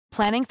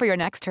Planning for your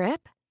next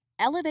trip?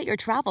 Elevate your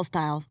travel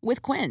style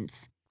with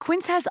Quince.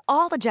 Quince has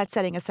all the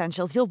jet-setting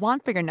essentials you'll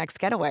want for your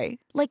next getaway,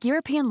 like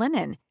European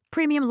linen,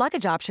 premium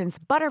luggage options,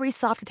 buttery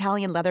soft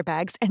Italian leather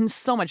bags, and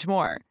so much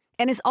more.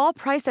 And is all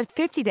priced at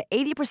 50 to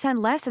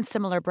 80% less than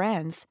similar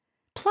brands.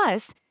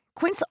 Plus,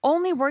 Quince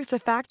only works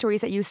with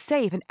factories that use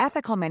safe and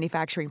ethical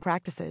manufacturing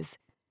practices.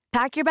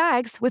 Pack your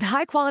bags with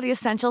high-quality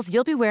essentials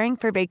you'll be wearing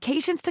for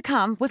vacations to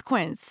come with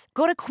Quince.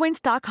 Go to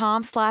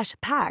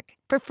quince.com/pack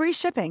for free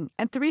shipping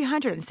and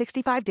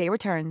 365-day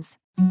returns.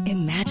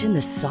 Imagine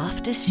the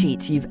softest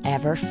sheets you've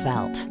ever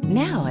felt.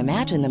 Now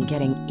imagine them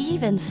getting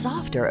even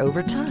softer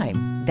over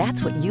time.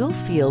 That's what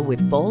you'll feel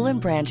with Boll &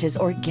 Branch's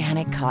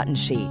organic cotton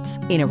sheets.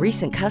 In a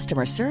recent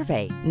customer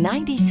survey,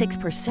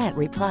 96%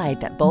 replied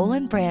that Boll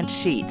 & Branch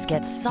sheets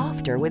get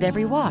softer with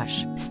every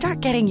wash.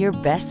 Start getting your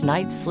best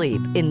night's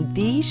sleep in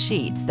these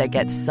sheets that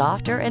get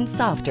softer and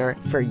softer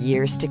for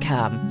years to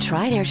come.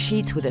 Try their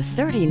sheets with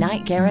a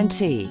 30-night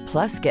guarantee.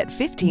 Plus, get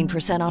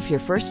 15% off your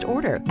first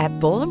order at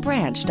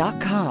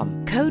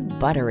bollandbranch.com. Code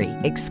BUTTERY.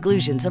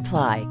 Exclusions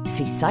apply.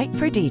 See site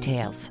for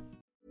details.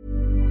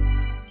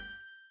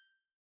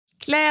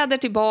 Kläder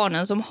till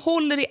barnen som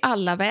håller i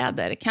alla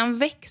väder kan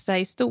växa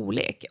i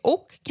storlek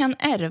och kan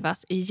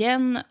ärvas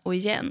igen och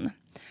igen.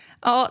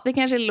 Ja, det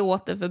kanske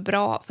låter för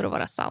bra för att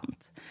vara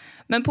sant.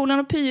 Men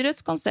Polarn &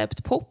 Pyrets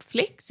koncept Pop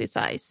Flexi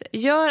Size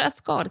gör att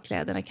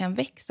skadkläderna kan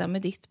växa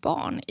med ditt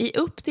barn i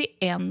upp till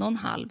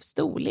 1,5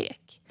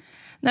 storlek.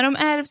 När de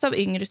ärvs av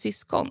yngre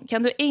syskon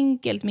kan du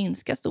enkelt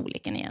minska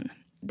storleken igen.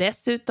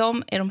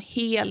 Dessutom är de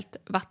helt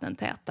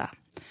vattentäta.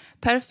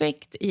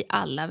 Perfekt i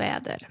alla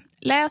väder.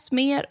 Läs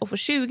mer och få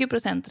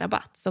 20%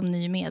 rabatt som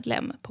ny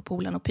medlem på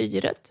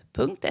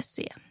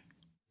polarnogpyret.se.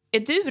 Är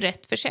du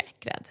rätt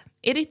försäkrad?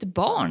 Är ditt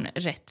barn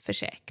rätt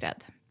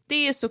försäkrad?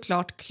 Det är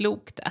såklart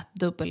klokt att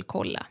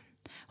dubbelkolla.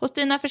 Hos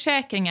dina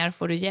försäkringar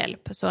får du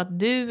hjälp så att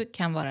du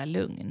kan vara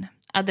lugn.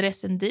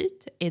 Adressen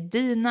dit är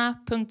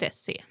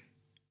dina.se.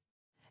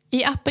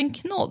 I appen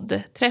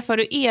Knodd träffar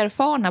du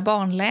erfarna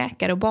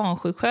barnläkare och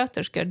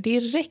barnsjuksköterskor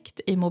direkt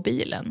i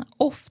mobilen,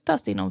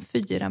 oftast inom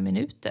 4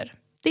 minuter.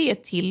 Det är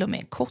till och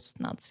med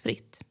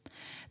kostnadsfritt.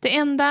 Det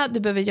enda du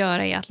behöver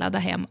göra är att ladda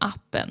hem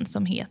appen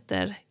som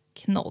heter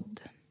Knodd.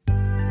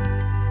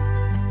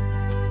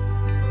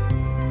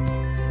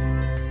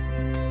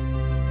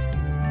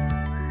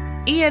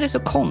 Är det så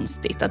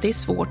konstigt att det är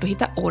svårt att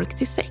hitta ork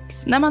till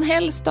sex när man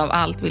helst av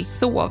allt vill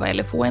sova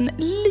eller få en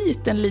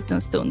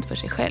liten stund för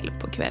sig själv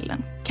på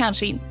kvällen?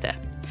 Kanske inte.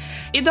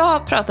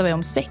 Idag pratar vi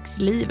om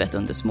sexlivet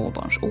under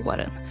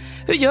småbarnsåren.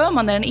 Hur gör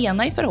man när den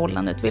ena i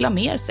förhållandet vill ha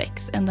mer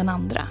sex än den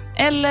andra?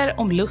 Eller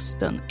om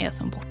lusten är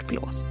som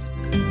bortblåst.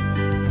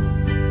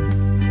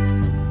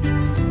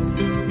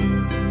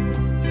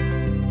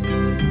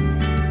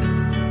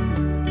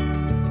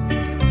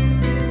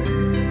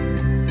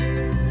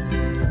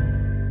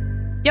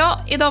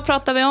 Ja, idag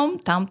pratar vi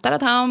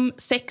om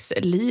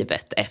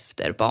sexlivet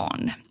efter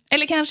barn.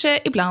 Eller kanske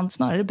ibland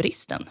snarare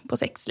bristen på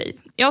sexliv.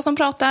 Jag som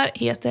pratar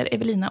heter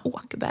Evelina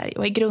Åkerberg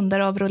och är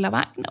grundare av Rulla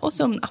Vagn och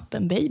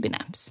sömnappen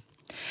Babynaps.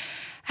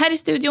 Här i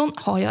studion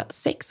har jag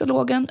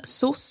sexologen,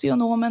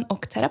 socionomen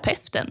och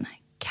terapeuten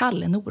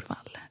Kalle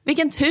Norvall.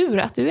 Vilken tur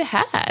att du är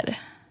här!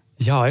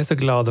 Ja, jag är så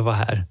glad att vara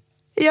här.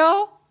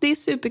 Ja, det är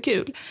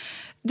superkul.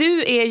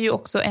 Du är ju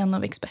också en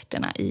av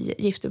experterna i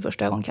Gift vid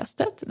första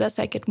ögonkastet, där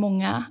säkert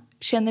många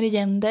känner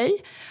igen dig.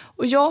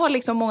 Och jag har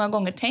liksom många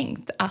gånger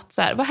tänkt att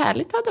så här, vad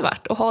härligt det hade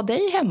varit att ha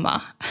dig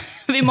hemma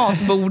vid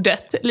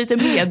matbordet, lite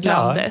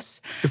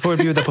medlandes. Ja, du får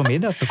bjuda på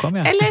middag så kommer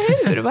jag.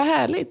 Eller hur, vad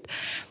härligt.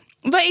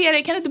 Vad är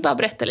det, kan du inte bara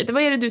berätta lite,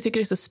 vad är det du tycker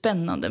är så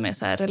spännande med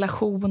så här,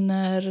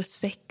 relationer,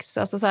 sex,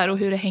 alltså så här, och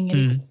hur det hänger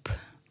ihop?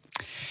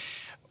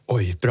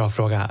 Oj, bra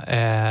fråga.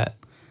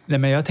 Nej,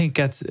 men jag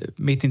tänker att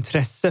mitt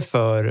intresse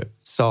för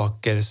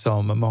saker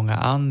som många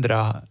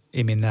andra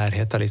i min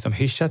närhet har liksom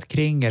hyschat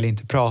kring eller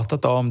inte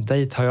pratat om,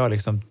 dit har jag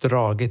liksom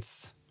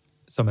dragits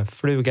som en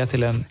fluga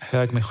till en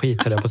hög med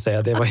skit, höll jag på att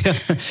säga.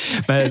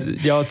 Men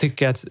jag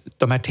tycker att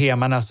de här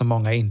temana som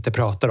många inte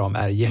pratar om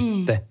är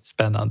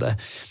jättespännande.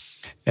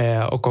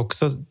 Och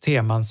också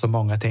teman som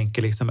många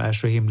tänker liksom är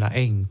så himla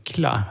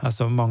enkla.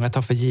 Alltså många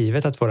tar för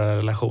givet att våra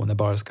relationer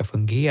bara ska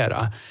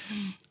fungera.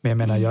 Men jag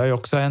menar, jag är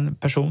också en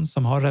person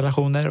som har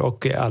relationer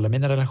och alla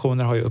mina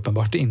relationer har ju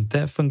uppenbart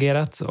inte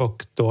fungerat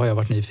och då har jag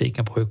varit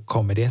nyfiken på hur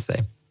kommer det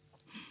sig.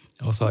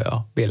 Och så har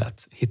jag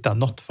velat hitta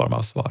något form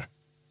av svar.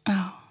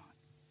 Ja,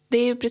 det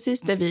är ju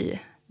precis det vi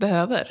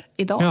behöver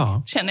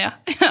idag, känner jag.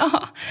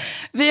 Ja.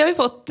 Vi har ju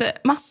fått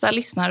massa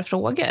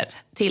lyssnarfrågor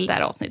till det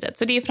här avsnittet,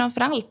 så det är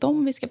framförallt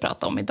dem vi ska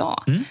prata om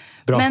idag.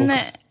 Bra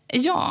fokus.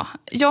 Ja,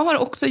 jag har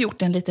också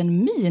gjort en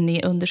liten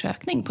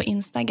mini-undersökning på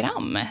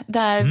Instagram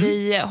där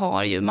vi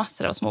har ju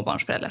massor av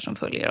småbarnsföräldrar som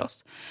följer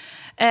oss.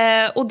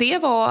 Och det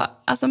var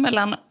alltså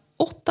mellan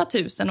 8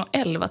 000 och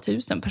 11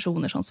 000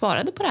 personer som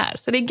svarade på det här.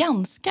 Så det är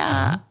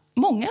ganska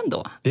många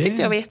ändå. Det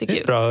tyckte jag var jättekul. Det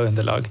är ett bra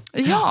underlag.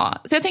 Ja,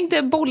 så jag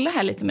tänkte bolla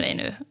här lite med dig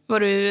nu.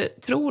 Vad du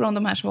tror om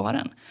de här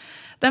svaren.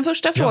 Den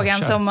första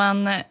frågan som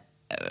man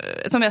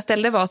som jag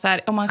ställde var så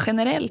här, om man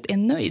generellt är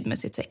nöjd med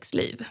sitt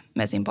sexliv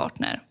med sin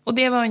partner. Och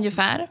det var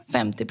ungefär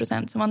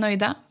 50% som var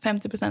nöjda,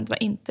 50%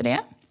 var inte det.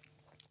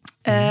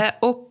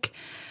 Och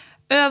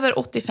över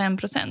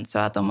 85%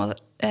 sa att de har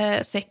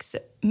sex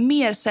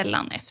mer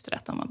sällan efter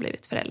att de har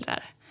blivit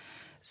föräldrar.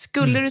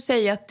 Skulle du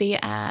säga att det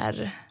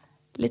är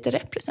lite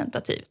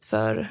representativt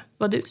för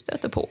vad du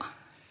stöter på?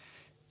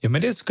 Jo,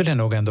 men det skulle jag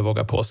nog ändå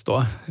våga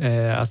påstå.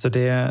 Alltså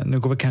nu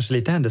går vi kanske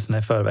lite händelserna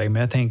i förväg, men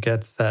jag tänker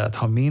att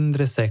ha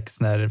mindre sex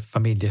när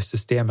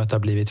familjesystemet har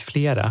blivit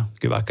flera,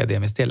 gud vad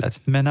akademiskt det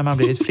lät, men när man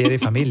blivit fler i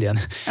familjen,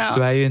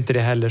 då är ju inte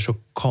det heller så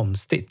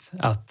konstigt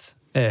att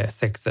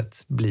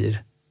sexet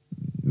blir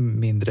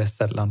mindre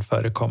sällan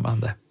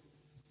förekommande.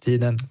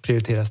 Tiden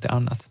prioriteras till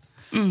annat.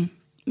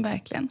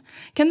 Verkligen.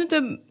 Kan du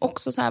inte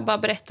också så här bara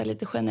berätta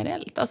lite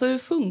generellt? Alltså hur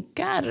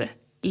funkar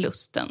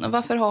lusten? Och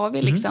varför har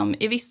vi liksom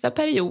i vissa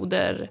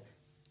perioder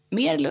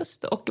mer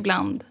lust och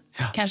ibland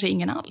kanske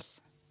ingen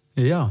alls?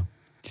 Ja.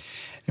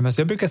 Men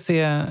så jag brukar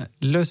se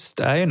lust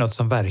är ju något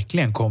som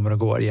verkligen kommer och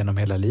går genom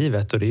hela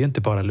livet. Och det är ju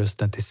inte bara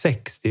lusten till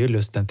sex, det är ju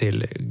lusten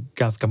till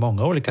ganska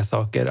många olika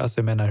saker. Alltså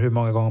jag menar hur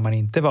många gånger man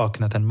inte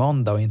vaknat en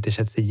måndag och inte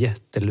känt sig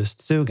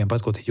jättelustsugen på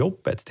att gå till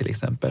jobbet till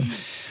exempel.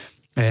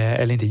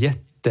 Eller inte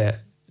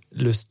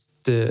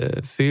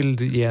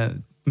jättelustfylld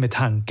med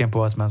tanken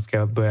på att man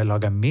ska börja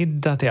laga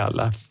middag till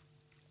alla.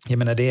 Jag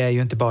menar det är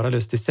ju inte bara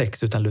lust till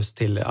sex utan lust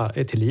till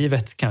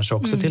livet kanske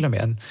också till och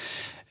med.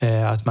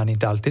 Att man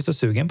inte alltid är så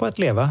sugen på att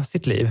leva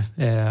sitt liv.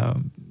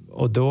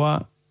 Och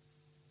då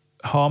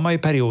har man ju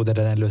perioder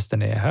där den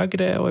lusten är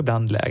högre och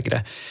ibland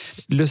lägre.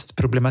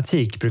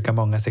 Lustproblematik brukar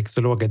många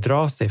sexologer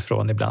dra sig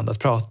från ibland att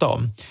prata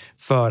om.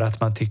 För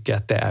att man tycker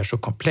att det är så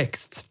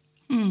komplext.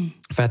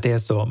 För att det är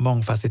så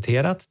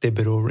mångfacetterat. Det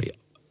beror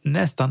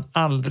nästan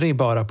aldrig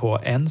bara på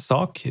en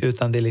sak.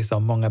 Utan det är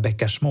liksom många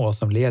bäckar små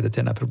som leder till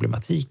den här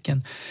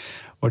problematiken.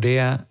 Och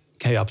det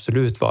kan ju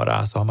absolut vara,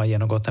 alltså har man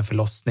genomgått en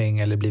förlossning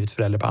eller blivit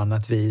förälder på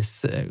annat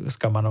vis,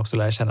 ska man också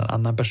lära känna en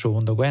annan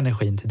person, då går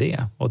energin till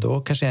det. Och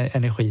då kanske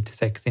energi till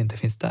sex inte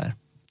finns där.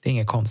 Det är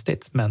inget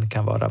konstigt, men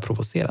kan vara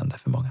provocerande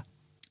för många.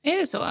 Är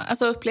det så?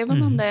 Alltså upplever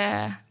man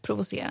det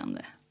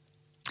provocerande?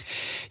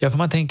 Ja, för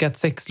man tänker att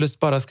sexlust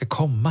bara ska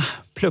komma.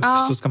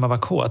 Så ska man vara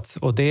kåt.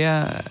 Och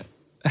det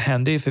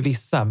händer ju för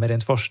vissa, men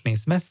rent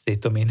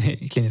forskningsmässigt och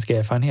min kliniska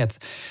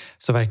erfarenhet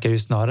så verkar det ju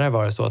snarare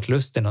vara så att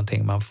lust är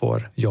någonting man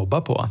får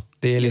jobba på.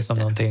 Det är liksom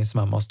någonting som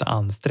man måste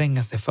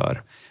anstränga sig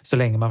för. Så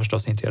länge man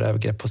förstås inte gör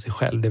övergrepp på sig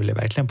själv, det vill jag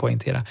verkligen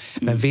poängtera.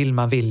 Men vill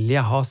man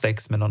vilja ha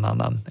sex med någon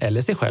annan,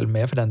 eller sig själv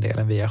med för den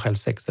delen via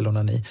självsex eller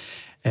onani,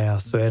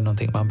 så är det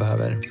någonting man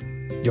behöver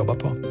jobba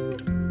på.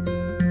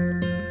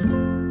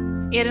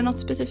 Är det något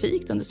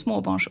specifikt under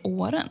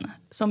småbarnsåren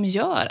som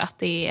gör att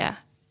det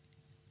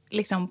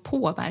liksom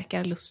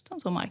påverkar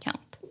lusten så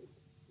markant?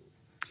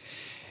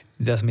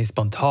 Det som är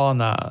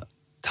spontana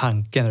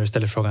tanken när du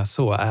ställer frågan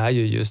så är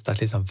ju just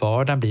att liksom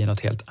vardagen blir något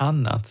helt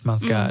annat. Man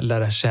ska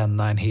lära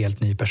känna en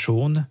helt ny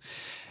person.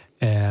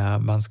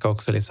 Man ska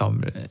också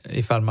liksom,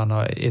 ifall man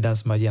är den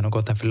som har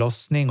genomgått en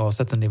förlossning och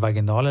sett en i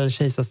vaginal eller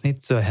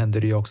kejsarsnitt, så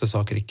händer det ju också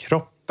saker i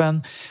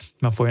kroppen.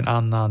 Man får en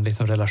annan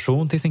liksom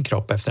relation till sin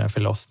kropp efter en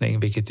förlossning,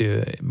 vilket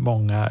ju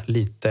många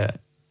lite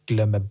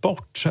glömmer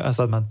bort.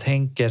 Alltså att man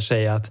tänker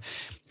sig att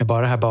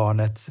bara det här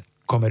barnet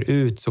kommer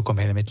ut så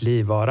kommer hela mitt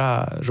liv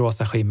vara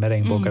rosa skimmer,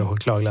 regnbågar och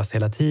chokladglass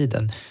hela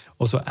tiden.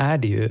 Och så är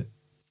det ju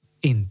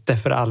inte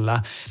för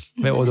alla.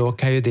 Och då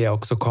kan ju det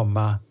också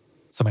komma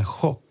som en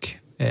chock.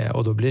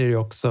 Och då blir det ju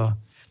också...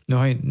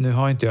 Nu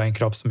har inte jag en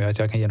kropp som gör att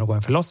jag kan genomgå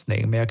en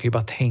förlossning, men jag kan ju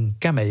bara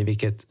tänka mig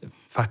vilket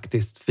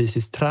faktiskt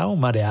fysiskt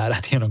trauma det är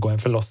att genomgå en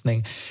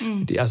förlossning.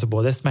 Alltså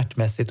både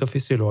smärtmässigt och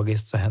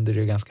fysiologiskt så händer det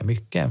ju ganska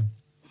mycket.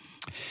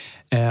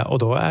 Och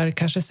då är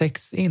kanske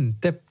sex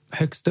inte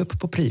högst upp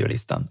på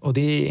priolistan. Och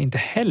det är inte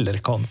heller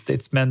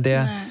konstigt, men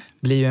det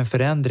blir ju en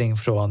förändring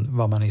från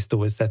vad man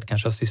historiskt sett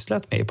kanske har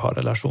sysslat med i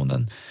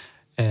parrelationen.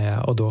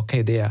 Och då kan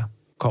ju det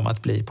komma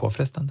att bli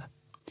påfrestande.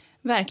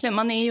 Verkligen,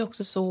 man är ju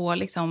också så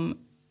liksom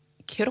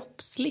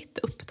kroppsligt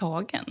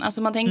upptagen.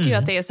 Alltså man tänker ju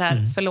att det är så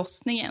här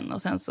förlossningen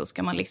och sen så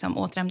ska man liksom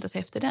återhämta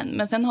sig efter den.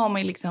 Men sen har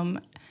man ju liksom,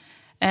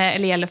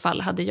 eller i alla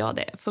fall hade jag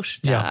det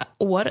första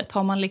året,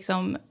 har man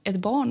liksom ett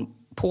barn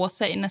på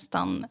sig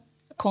nästan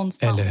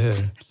konstant. Eller hur?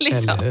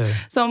 Liksom. Eller hur?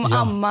 Som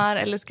ammar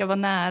eller ska vara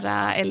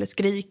nära eller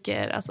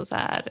skriker. Alltså så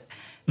här.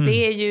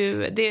 Det är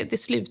ju, det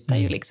slutar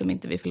ju liksom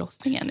inte vid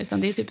förlossningen,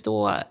 utan det är typ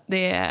då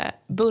det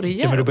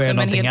börjar också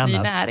med en helt ny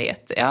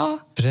närhet. Ja.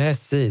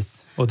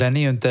 Precis. Och den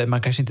är ju inte,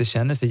 man kanske inte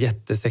känner sig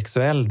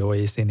jättesexuell då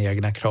i sin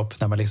egna kropp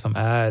när man liksom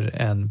är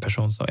en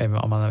person som,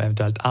 om man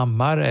eventuellt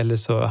ammar, eller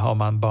så har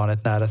man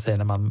barnet nära sig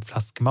när man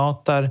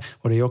flaskmatar,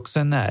 och det är ju också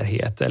en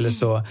närhet. Eller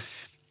så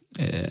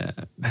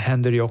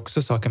händer det ju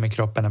också saker med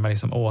kroppen när man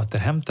liksom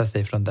återhämtar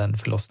sig från den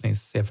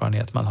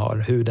förlossningserfarenhet man har.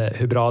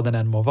 Hur bra den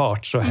än må vara,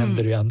 så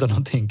händer det ju ändå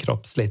någonting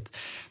kroppsligt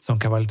som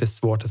kan vara lite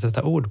svårt att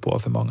sätta ord på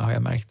för många, har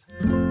jag märkt.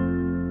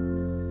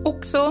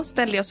 Och så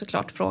ställde jag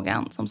såklart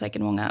frågan som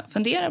säkert många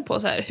funderar på,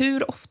 så här,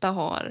 hur ofta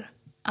har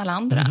alla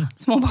andra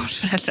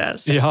småbarnsföräldrar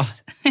sex. Ja.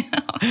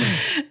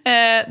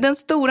 Den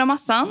stora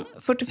massan,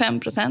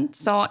 45%,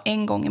 sa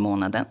 1 gång i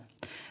månaden.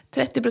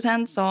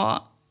 30%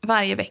 sa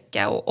varje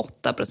vecka och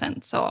 8%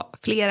 sa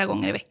flera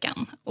gånger i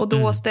veckan. Och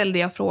då ställde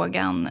jag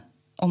frågan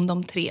om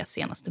de 3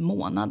 senaste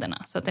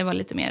månaderna, så att det var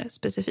lite mer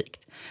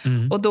specifikt.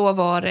 Och då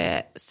var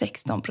det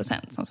 16%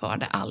 som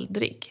svarade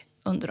aldrig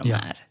under de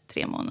här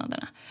 3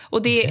 månaderna.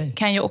 Och det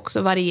kan ju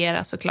också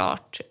variera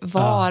såklart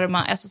var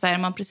man, alltså så här, är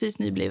man precis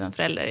nybliven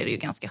förälder är det ju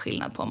ganska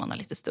skillnad på om man har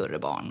lite större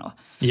barn och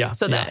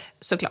sådär,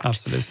 såklart.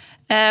 Absolut.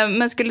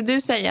 Men skulle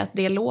du säga att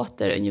det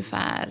låter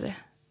ungefär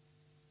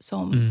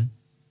som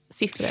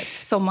siffror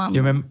som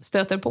man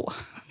stöter på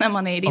när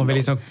man är i din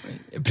liksom,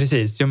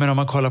 precis. Men om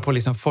man kollar på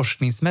liksom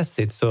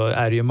forskningsmässigt så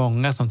är det ju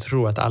många som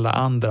tror att alla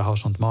andra har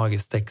sånt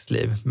magiskt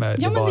sexliv. Men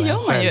det är bara en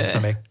själv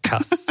som är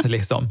kass.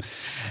 Liksom.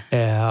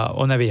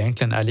 Och när vi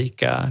egentligen är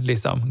lika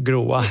liksom,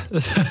 gråa.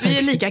 Vi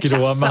är lika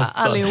kassa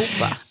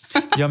allihopa.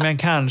 Ja, men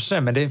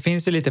kanske. Men det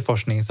finns ju lite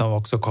forskning som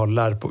också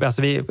kollar på...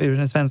 Alltså ur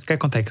den svenska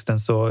kontexten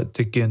så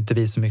tycker ju inte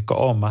vi så mycket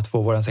om att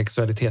få vår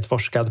sexualitet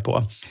forskad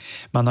på.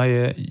 Man har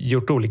ju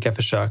gjort olika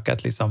försök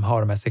att liksom ha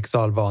de här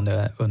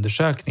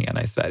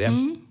sexualvaneundersökningarna i Sverige.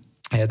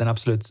 Den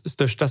absolut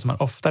största som man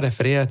ofta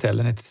refererar till,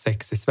 den heter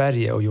Sex i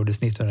Sverige och gjordes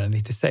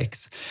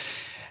 1996.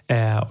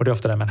 Och det är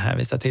ofta det man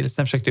hänvisar till.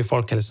 Sen försökte ju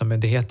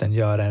Folkhälsomyndigheten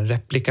göra en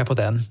replika på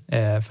den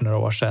för några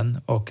år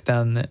sedan. Och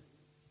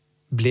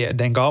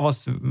den gav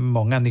oss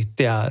många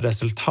nyttiga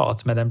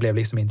resultat, men den blev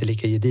liksom inte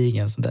lika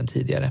gedigen som den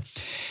tidigare.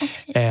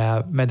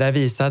 Men där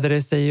visade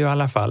det sig ju i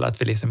alla fall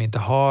att vi liksom inte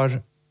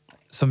har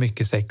så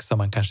mycket sex som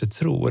man kanske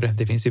tror.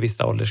 Det finns ju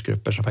vissa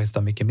åldersgrupper som faktiskt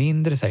har mycket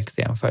mindre sex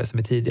i jämförelse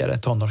med tidigare.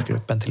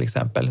 Tonårsgruppen till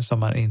exempel, som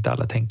man inte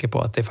alla tänker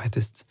på att det är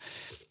faktiskt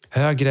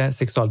högre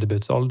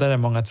sexualdebutålder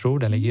än många tror.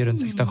 Den ligger ju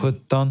runt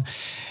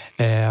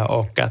 16-17.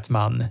 Och att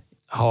man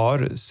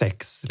har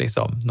sex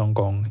liksom någon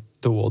gång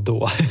då och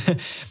då.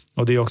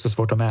 Och det är också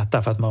svårt att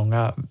mäta för att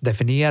många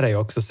definierar ju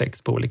också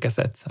sex på olika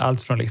sätt.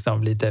 Allt från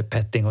liksom lite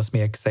petting och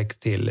smeksex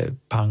till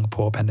pang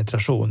på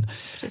penetration.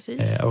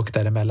 Precis. Och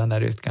däremellan är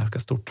det ett ganska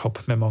stort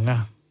hopp med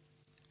många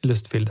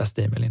lustfyllda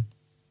stimulin.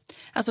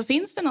 Alltså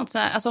finns det något så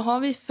här,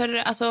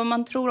 alltså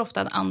man tror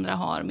ofta att andra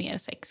har mer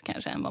sex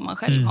kanske än vad man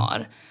själv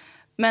har.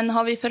 Men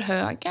har vi för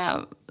höga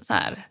så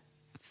här,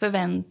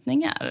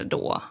 förväntningar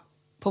då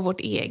på vårt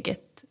eget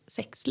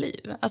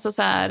sexliv? Alltså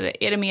så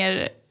här, är det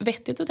mer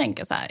vettigt att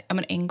tänka så här, ja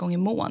men 1 gång i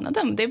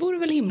månaden, det vore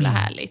väl himla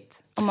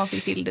härligt om man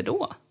fick till det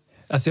då?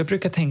 Alltså jag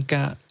brukar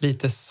tänka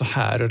lite så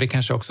här, och det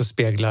kanske också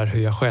speglar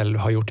hur jag själv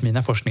har gjort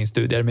mina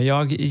forskningsstudier, men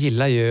jag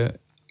gillar ju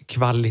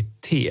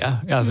kvalitet,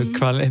 alltså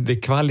det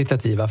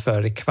kvalitativa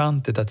för det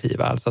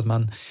kvantitativa, alltså att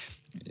man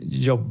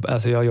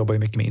jag jobbar ju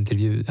mycket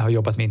med har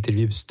jobbat med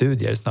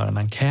intervjustudier snarare än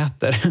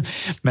enkäter,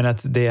 men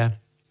att det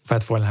för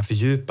att få den här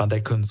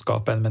fördjupande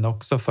kunskapen, men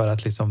också för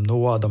att liksom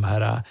nå de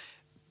här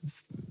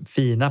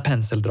fina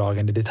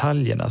penseldragen i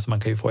detaljerna, så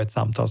man kan ju få ett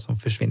samtal som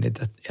försvinner i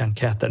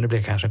enkäter. Nu blir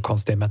det kanske en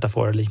konstig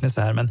metafor och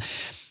liknelse här, men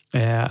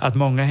att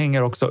många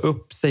hänger också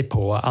upp sig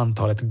på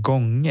antalet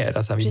gånger.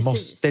 Alltså vi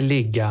måste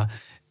ligga,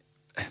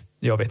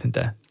 jag vet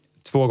inte,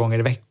 2 gånger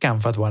i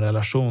veckan för att vår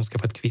relation ska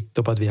få ett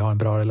kvitto på att vi har en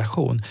bra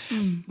relation.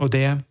 Och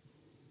det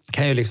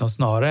kan ju liksom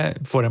snarare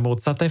få den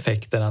motsatta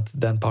effekten, att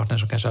den partner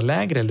som kanske har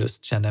lägre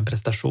lust känner en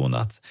prestation,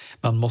 att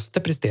man måste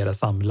prestera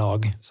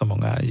samlag, som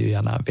många ju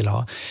gärna vill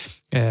ha,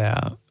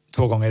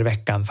 2 gånger i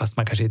veckan, fast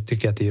man kanske inte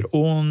tycker att det gör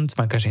ont,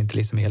 man kanske inte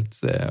liksom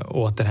helt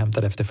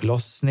återhämtad efter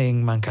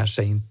förlossning, man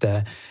kanske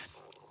inte...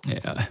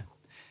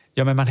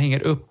 men man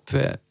hänger upp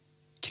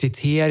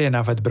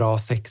kriterierna för ett bra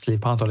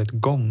sexliv på antalet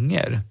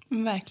gånger.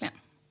 Verkligen.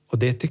 Och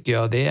det tycker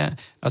jag,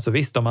 alltså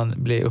visst om man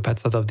blir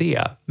upphetsad av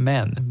det,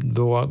 men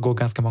då går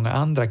ganska många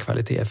andra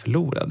kvaliteter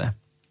förlorade.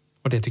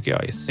 Och det tycker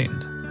jag är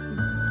synd.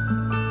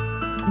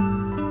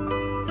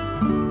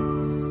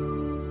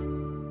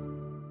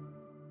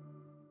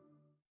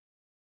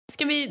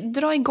 Ska vi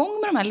dra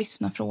igång med de här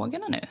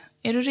lyssnarfrågorna nu?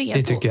 Är du redo?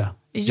 Det tycker jag.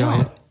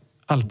 Ja.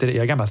 Jag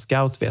är gammal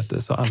scout, vet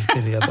du, så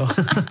alltid redo.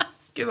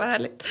 Gud vad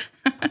härligt.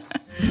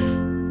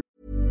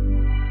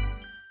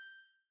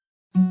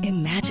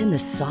 Imagine the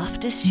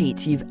softest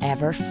sheets you've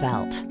ever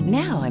felt.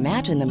 Now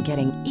imagine them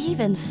getting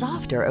even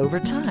softer over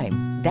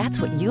time.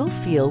 That's what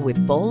you'll feel with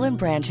Boll &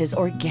 Branch's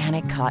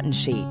organic cotton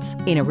sheets.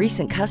 In a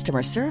recent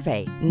customer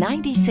survey,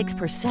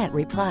 96%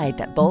 replied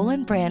that Boll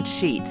 & Branch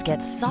sheets get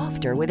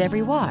softer with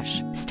every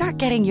wash. Start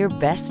getting your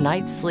best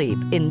night's sleep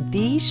in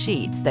these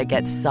sheets that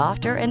get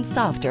softer and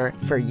softer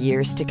for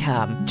years to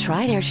come.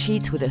 Try their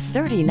sheets with a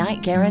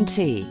 30-night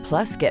guarantee.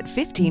 Plus, get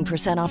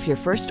 15% off your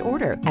first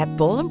order at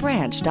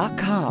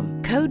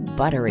bollandbranch.com. Code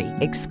BUTTERY.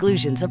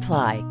 Exclusions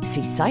apply.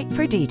 See site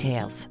for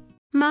details.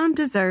 Mom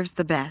deserves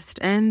the best,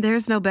 and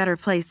there's no better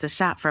place to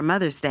shop for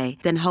Mother's Day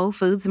than Whole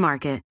Foods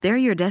Market. They're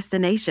your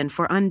destination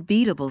for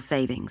unbeatable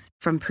savings,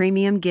 from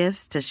premium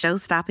gifts to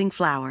show-stopping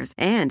flowers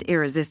and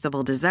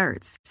irresistible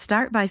desserts.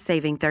 Start by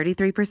saving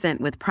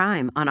 33% with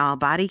Prime on all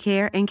body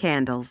care and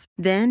candles.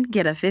 Then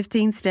get a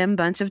 15-stem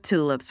bunch of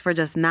tulips for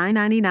just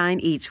 $9.99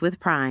 each with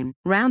Prime.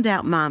 Round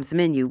out Mom's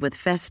menu with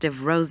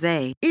festive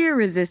rosé,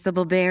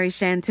 irresistible berry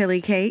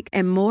chantilly cake,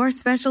 and more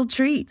special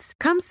treats.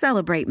 Come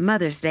celebrate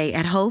Mother's Day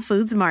at Whole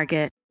Foods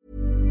Market.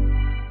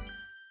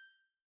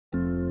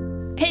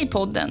 Hej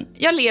podden!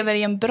 Jag lever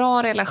i en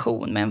bra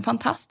relation med en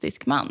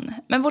fantastisk man,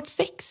 men vårt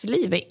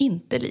sexliv är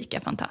inte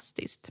lika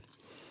fantastiskt.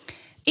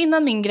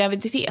 Innan min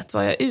graviditet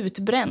var jag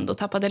utbränd och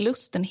tappade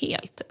lusten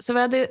helt, så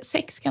vi hade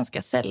sex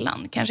ganska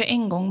sällan, kanske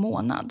en gång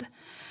månad.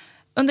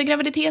 Under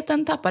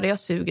graviditeten tappade jag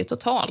suget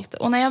totalt,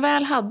 och när jag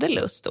väl hade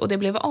lust och det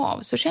blev av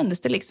så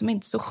kändes det liksom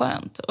inte så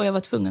skönt och jag var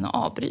tvungen att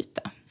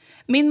avbryta.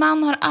 Min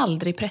man har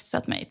aldrig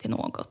pressat mig till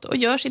något och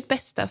gör sitt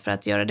bästa för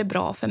att göra det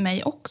bra för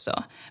mig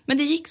också. Men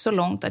det gick så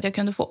långt att jag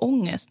kunde få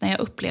ångest när jag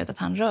upplevde att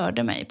han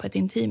rörde mig på ett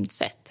intimt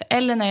sätt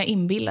eller när jag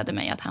inbillade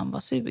mig att han var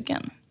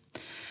sugen.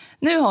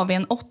 Nu har vi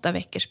en 8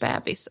 veckors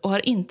bebis och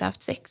har inte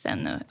haft sex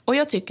ännu, och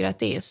jag tycker att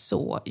det är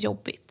så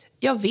jobbigt.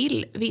 Jag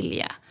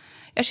vilja.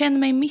 Jag känner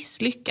mig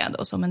misslyckad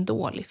och som en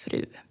dålig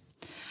fru.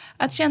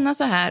 Att känna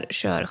så här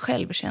kör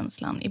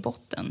självkänslan i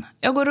botten.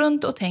 Jag går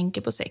runt och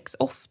tänker på sex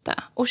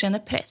ofta och känner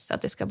press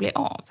att det ska bli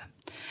av.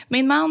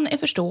 Min man är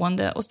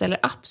förstående och ställer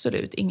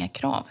absolut inga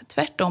krav.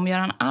 Tvärtom gör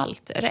han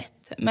allt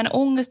rätt, men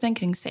ångesten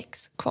kring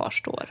sex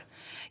kvarstår.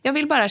 Jag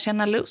vill bara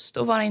känna lust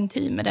och vara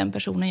intim med den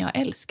personen jag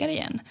älskar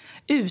igen,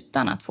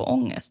 utan att få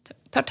ångest.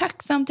 Tar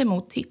tacksamt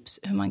emot tips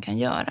hur man kan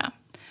göra.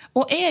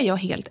 Och är jag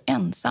helt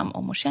ensam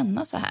om att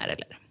känna så här,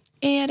 eller?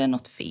 Är det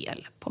något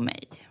fel på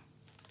mig?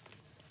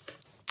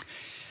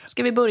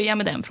 Ska vi börja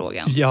med den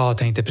frågan? Jag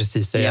tänkte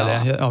precis säga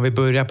det. Om vi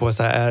börjar på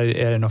så här,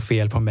 är det något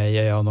fel på mig?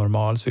 Är jag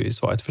normal? Så är ju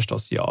svaret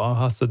förstås ja.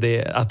 Alltså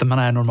att man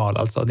är normal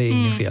alltså, det är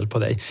inget fel på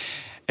dig.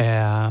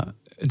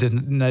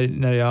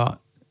 När jag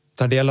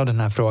tar del av den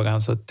här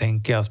frågan så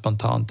tänker jag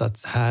spontant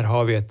att här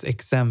har vi ett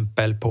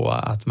exempel på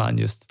att man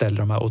just ställer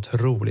de här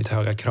otroligt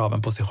höga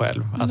kraven på sig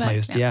själv. Att man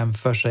just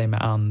jämför sig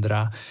med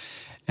andra.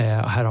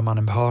 Här har man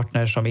en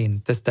partner som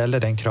inte ställer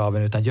den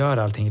kraven utan gör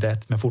allting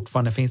rätt, men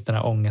fortfarande finns den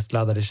här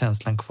ångestladdade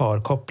känslan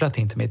kvar kopplat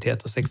till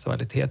intimitet och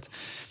sexualitet.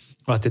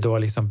 Och att det då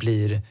liksom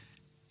blir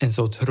en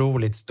så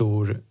otroligt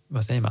stor,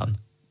 vad säger man,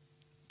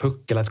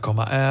 puckel att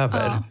komma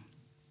över.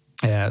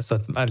 Så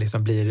att man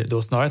liksom blir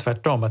då snarare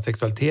tvärtom, att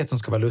sexualitet som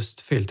ska vara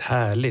lustfyllt,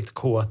 härligt,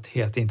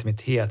 kåthet,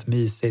 intimitet,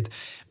 mysigt,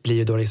 blir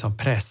ju då liksom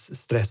press,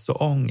 stress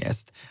och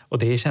ångest. Och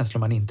det är känslor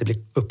man inte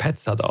blir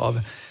upphetsad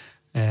av.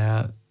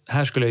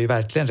 Här skulle jag ju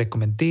verkligen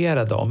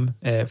rekommendera dem,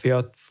 för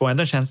jag får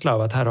ändå en känsla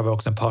av att här har vi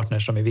också en partner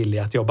som är villig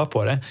att jobba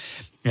på det,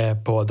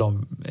 på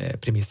de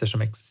premisser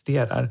som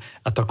existerar.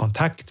 Att ta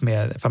kontakt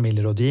med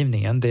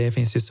familjerådgivningen, det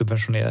finns ju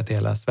subventionerat i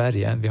hela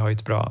Sverige. Vi har ju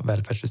ett bra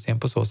välfärdssystem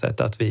på så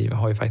sätt att vi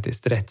har ju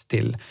faktiskt rätt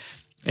till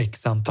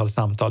x antal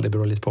samtal, det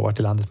beror lite på vart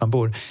i landet man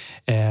bor,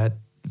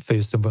 för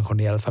just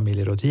subventionerad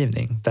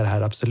familjerådgivning. Där det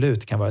här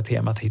absolut kan vara ett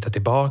tema att hitta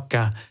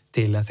tillbaka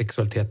till en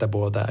sexualitet där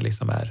båda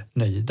liksom är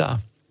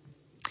nöjda.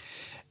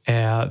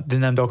 Du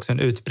nämnde också en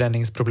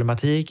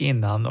utbränningsproblematik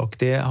innan, och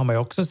det har man ju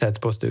också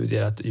sett på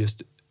studier att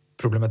just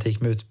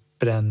problematik med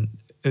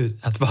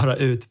att vara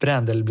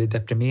utbränd eller bli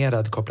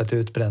deprimerad kopplat till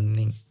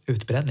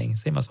utbränning,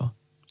 säger man så?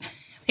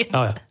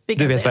 Ja.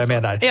 Du vet vad jag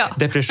menar. Ja.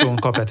 Depression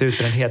kopplat till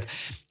utbrändhet.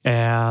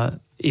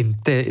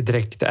 Inte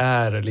direkt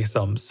är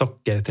liksom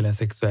socker till en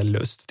sexuell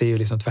lust. Det är ju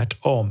liksom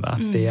tvärtom.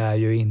 Att det är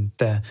ju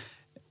inte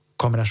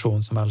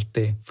kombination som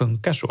alltid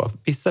funkar så.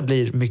 Vissa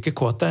blir mycket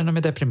kåtare när de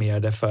är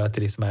deprimerade för att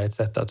det liksom är ett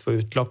sätt att få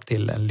utlopp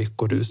till en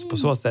lyckorus på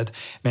så sätt.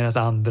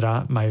 Medan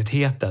andra,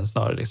 majoriteten,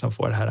 snarare liksom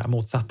får det här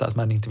motsatta, att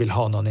man inte vill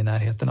ha någon i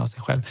närheten av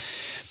sig själv.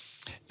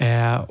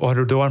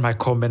 Och då de här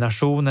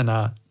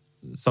kombinationerna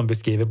som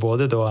beskriver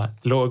både då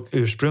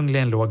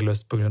ursprungligen låg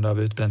lust på grund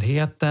av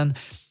utbrändheten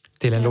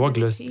till en låg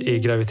lust i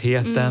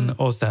graviditeten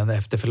och sen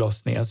efter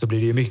förlossningen så blir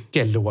det ju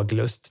mycket låg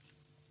lust.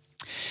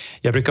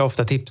 Jag brukar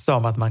ofta tipsa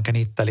om att man kan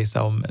hitta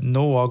liksom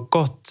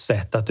något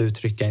sätt att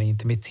uttrycka en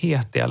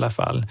intimitet i alla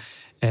fall.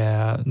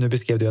 Nu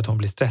beskrev du att hon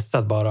blir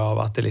stressad bara av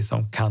att det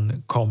liksom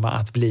kan komma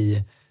att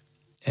bli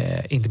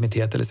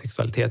intimitet eller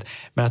sexualitet.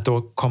 Men att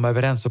då komma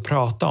överens och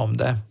prata om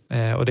det.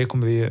 Och det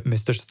kommer vi ju med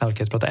största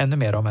sannolikhet prata ännu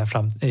mer om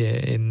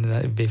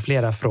här vid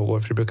flera frågor,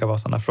 för det brukar vara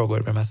sådana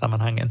frågor i de här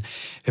sammanhangen.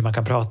 Hur man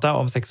kan prata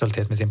om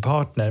sexualitet med sin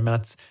partner, men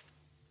att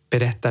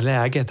berätta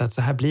läget, att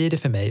så här blir det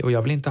för mig och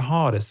jag vill inte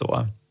ha det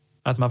så.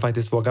 Att man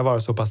faktiskt vågar vara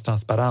så pass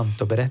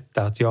transparent och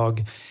berätta att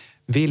jag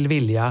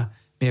vilja,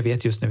 men jag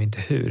vet just nu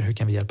inte hur. Hur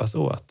kan vi hjälpas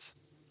åt?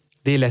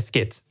 Det är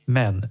läskigt,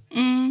 men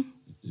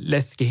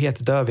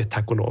läskighet dör vi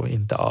tack och lov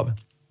inte av.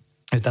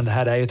 Utan det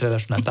här är ju ett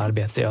relationellt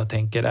arbete jag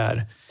tänker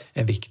är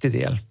en viktig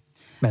del.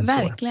 Men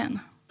verkligen.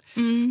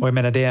 Och jag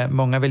menar,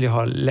 många vill ju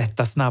ha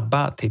lätta,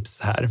 snabba tips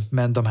här.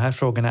 Men de här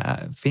frågorna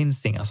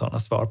finns inga sådana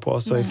svar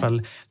på. Så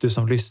ifall du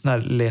som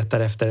lyssnar letar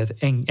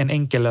efter en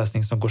enkel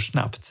lösning som går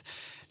snabbt,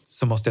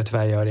 så måste jag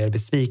tyvärr göra er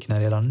besvikna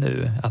redan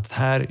nu. Att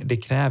det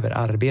kräver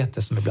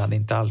arbete som ibland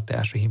inte alltid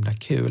är så himla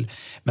kul.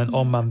 Men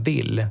om man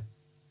vill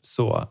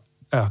så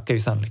ökar ju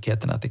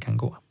sannolikheten att det kan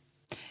gå.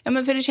 Ja,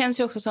 men för det känns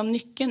ju också som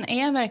nyckeln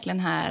är verkligen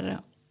här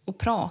att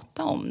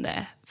prata om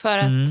det. För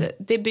att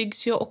det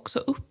byggs ju också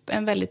upp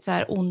en väldigt så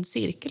här ond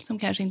cirkel som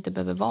kanske inte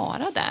behöver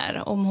vara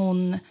där. Om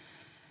hon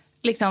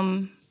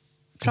liksom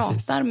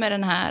pratar med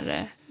den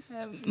här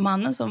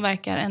mannen som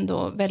verkar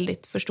ändå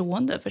väldigt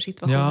förstående för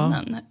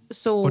situationen. Ja,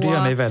 så och det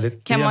gör mig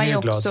väldigt kan man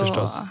ju glad också,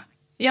 förstås.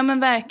 Ja, men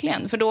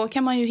verkligen. För då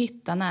kan man ju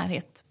hitta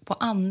närhet på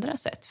andra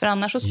sätt. För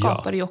annars så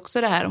skapar det ju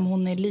också det här om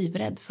hon är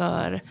livrädd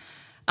för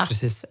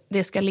att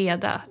det ska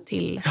leda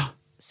till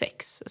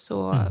sex.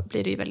 Så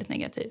blir det ju väldigt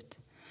negativt.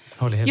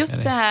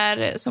 Just det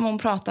här som hon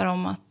pratar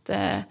om att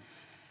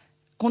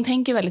hon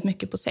tänker väldigt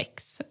mycket på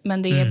sex.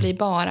 Men det blir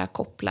bara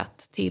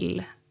kopplat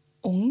till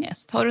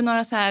ångest. Har du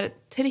några så här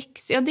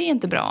tricks? Ja, det är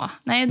inte bra.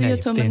 Nej, du gör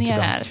tummen ner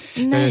här.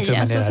 Nej,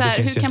 alltså så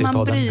här, hur kan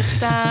man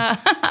bryta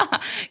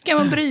kan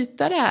man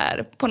bryta det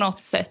här på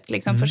något sätt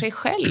liksom för sig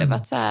själv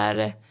att så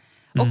här,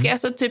 och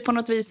alltså typ på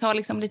något vis ha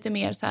liksom lite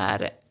mer så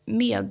här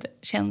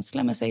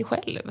medkänsla med sig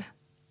själv.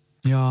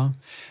 Ja,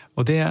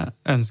 och det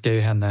önskar ju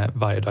henne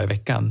varje dag i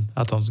veckan,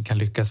 att hon kan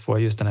lyckas få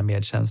just den här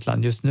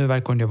medkänslan. Just nu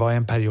verkar hon ju vara i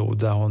en period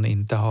där hon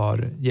inte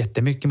har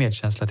jättemycket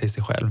medkänsla till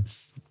sig själv.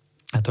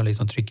 Att hon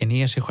liksom trycker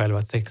ner sig själv och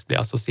att sex blir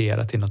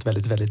associerat till något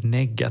väldigt, väldigt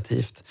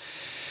negativt.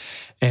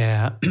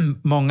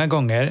 Många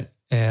gånger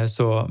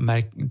så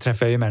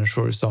träffar jag ju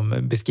människor som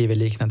beskriver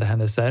liknande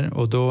händelser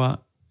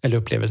eller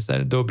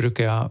upplevelser. Då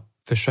brukar jag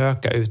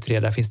försöka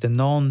utreda, finns det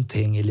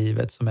någonting i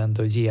livet som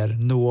ändå ger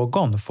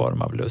någon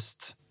form av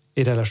lust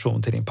i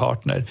relation till din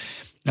partner?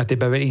 Att det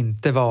behöver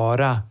inte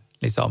vara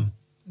liksom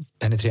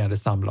penetrerande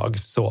samlag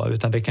så,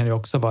 utan det kan ju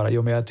också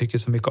vara, men jag tycker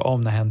så mycket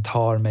om när hen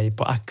tar mig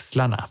på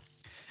axlarna.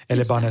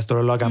 Eller bara när jag står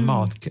och lagar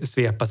mat,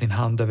 svepa sin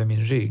hand över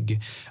min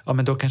rygg. Ja,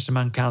 men då kanske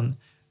man kan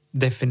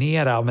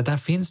definiera, men där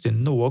finns det ju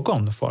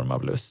någon form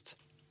av lust.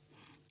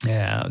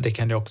 Det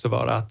kan ju också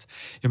vara att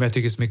men jag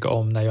tycker så mycket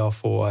om när jag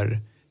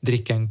får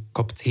dricka en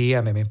kopp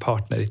te med min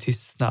partner i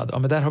tystnad. Ja,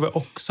 men där har vi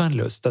också en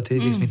lust. Att det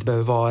liksom inte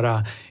behöver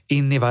vara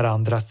in i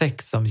varandra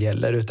sex som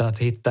gäller, utan att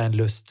hitta en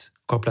lust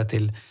kopplat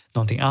till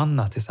någonting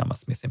annat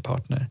tillsammans med sin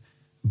partner.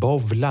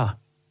 Bowla.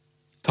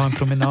 Ta en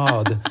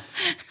promenad,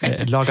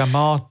 laga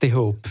mat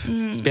ihop,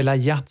 spela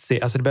Yatzy.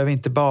 Alltså det behöver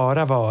inte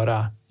bara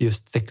vara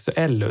just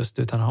sexuell lust,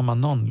 utan har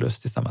man någon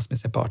lust tillsammans med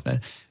sin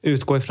partner,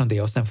 utgå ifrån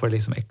det och sen får det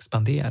liksom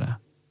expandera.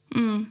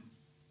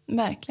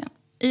 Verkligen.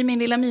 I min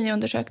lilla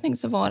miniundersökning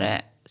så var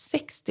det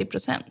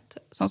 60%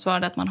 som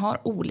svarade att man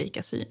har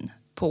olika syn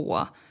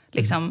på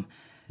liksom,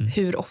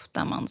 hur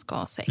ofta man ska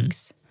ha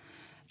sex.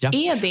 Ja.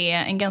 Är det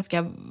en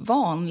ganska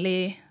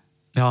vanlig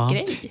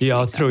grej?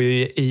 Jag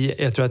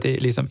tror att i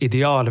liksom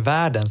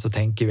idealvärlden så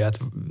tänker vi att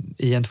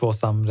i en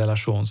tvåsam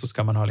relation så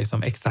ska man ha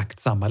liksom exakt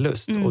samma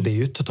lust. Och det är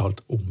ju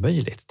totalt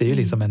omöjligt. Det är ju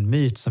liksom en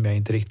myt som jag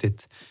inte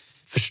riktigt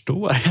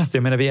förstår. Alltså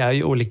jag menar, vi är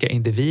ju olika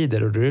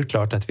individer och då är det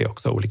klart att vi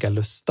också har olika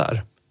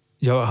lustar.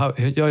 Jag har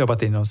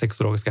jobbat inom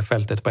sexologiska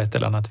fältet på ett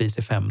eller annat vis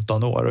i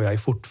 15 år och jag är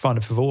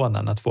fortfarande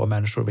förvånad att två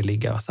människor vill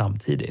ligga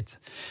samtidigt.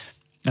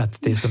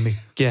 Att det är så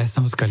mycket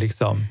som ska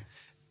liksom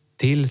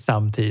till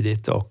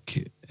samtidigt och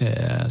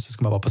så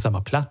ska man vara på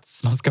samma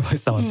plats, man ska vara i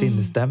samma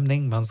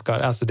sinnesstämning,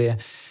 alltså det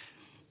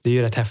är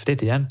ju rätt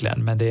häftigt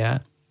egentligen, men det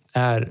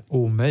är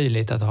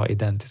omöjligt att ha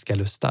identiska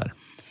lustar.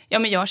 Ja,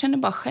 men jag känner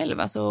bara själv,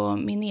 alltså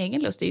min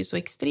egen lust är ju så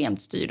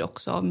extremt styrd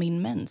också av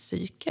min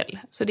menscykel.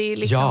 Så det är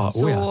liksom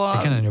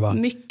det kan den ju vara.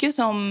 Mycket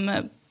som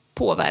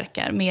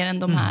påverkar mer än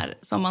de här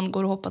som man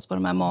går och hoppas på,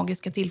 de här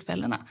magiska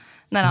tillfällena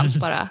när allt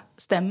bara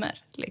stämmer.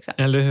 Liksom.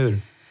 Eller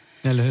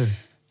hur?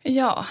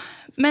 Ja,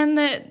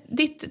 men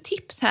ditt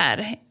tips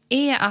här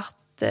är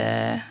att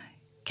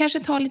kanske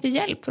ta lite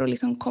hjälp för att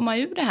liksom komma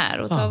ur det här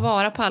och ta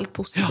vara på allt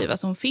positiva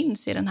som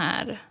finns i den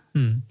här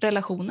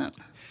relationen.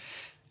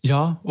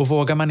 Ja, och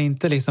vågar man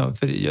inte liksom,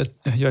 för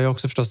jag har ju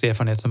också förstås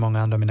erfarenhet som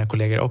många andra av mina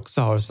kollegor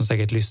också har, som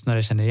säkert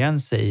lyssnare känner igen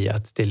sig i,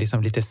 att det är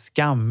liksom lite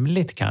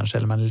skamligt kanske,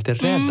 eller man är lite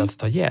rädd att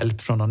ta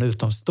hjälp från någon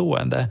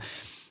utomstående.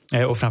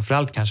 Och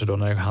framförallt kanske då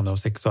när det handlar om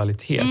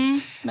sexualitet.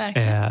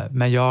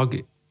 Men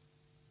jag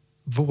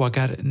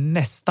vågar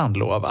nästan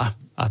lova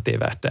att det är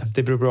värt det.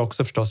 Det beror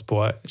också förstås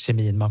på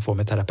kemin man får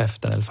med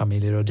terapeuten eller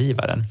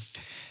familjerådgivaren.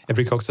 Jag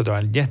brukar också dra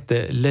en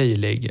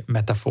jättelöjlig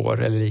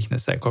metafor eller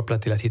liknelse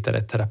kopplat till att hitta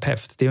rätt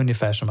terapeut. Det är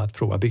ungefär som att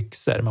prova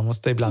byxor. Man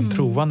måste ibland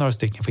prova några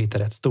stycken för att hitta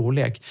rätt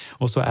storlek.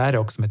 Och så är det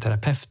också med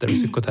terapeuter och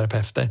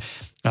psykoterapeuter.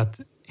 Att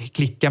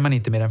klickar man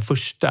inte med den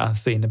första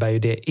så innebär ju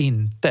det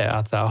inte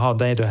att det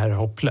här är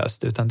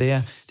hopplöst. Utan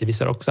det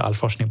visar också all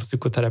forskning på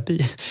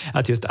psykoterapi.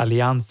 Att just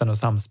alliansen och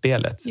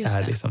samspelet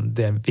är liksom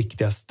den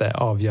viktigaste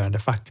avgörande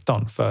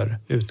faktorn för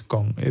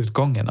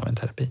utgången av en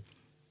terapi.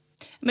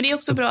 Men det är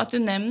också bra att du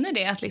nämner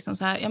det, att liksom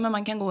så här, men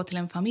man kan gå till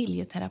en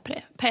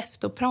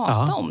familjeterapeut och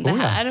prata om det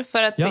här.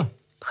 För att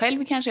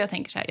själv kanske jag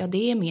tänker så här, ja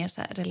det är mer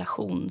så här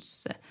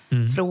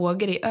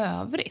relationsfrågor i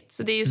övrigt.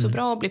 Så det är ju så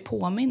bra att bli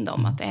påmind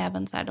om att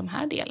även så här, de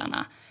här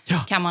delarna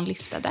kan man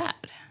lyfta där.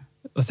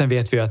 Och sen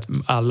vet vi ju att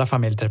alla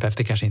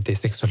familjeterapeuter kanske inte är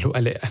sexologer,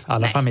 eller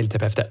alla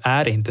familjeterapeuter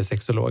är inte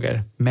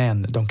sexologer,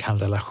 men de kan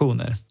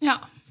relationer. Ja.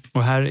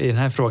 Och här i den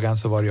här frågan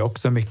så var det ju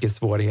också mycket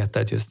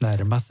svårigheter att just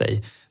närma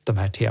sig de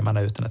här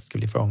temana utan att det skulle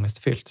bli för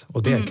ångestfyllt.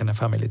 Och det kan en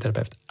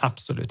familjeterapeut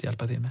absolut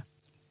hjälpa till med.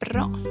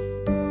 Bra.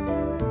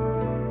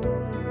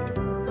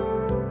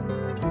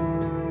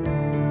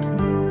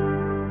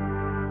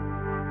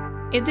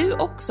 Är du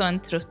också en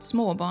trött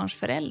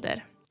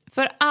småbarnsförälder?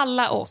 För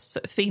alla oss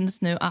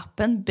finns nu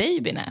appen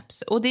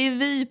Babynaps och det är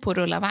vi på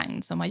Rulla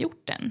Vagn som har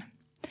gjort den.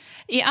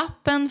 I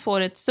appen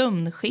får ett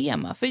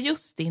sömnschema för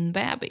just din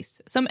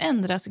bebis som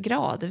ändras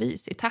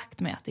gradvis i takt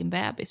med att din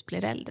bebis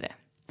blir äldre.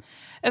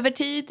 Över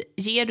tid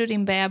ger du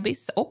din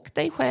bebis och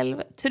dig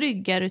själv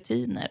trygga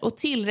rutiner och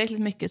tillräckligt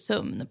mycket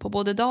sömn på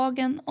både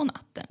dagen och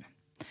natten.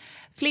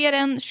 Fler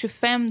än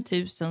 25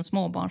 000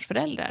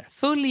 småbarnsföräldrar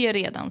följer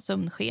redan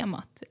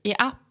sömnschemat i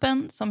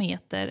appen som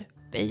heter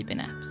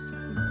Babynaps.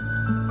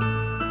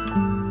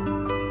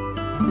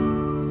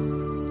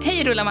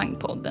 Hej Rulla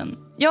Vagn-podden.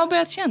 Jag har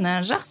börjat känna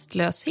en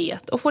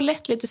rastlöshet och får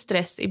lätt lite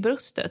stress i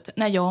bröstet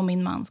när jag och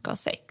min man ska ha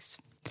sex.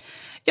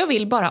 Jag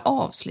vill bara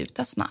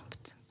avsluta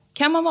snabbt.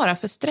 Kan man vara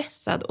för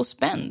stressad och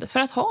spänd för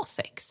att ha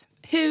sex?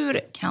 Hur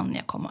kan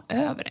jag komma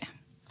över det?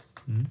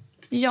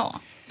 Ja,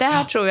 det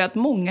här tror jag att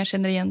många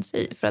känner igen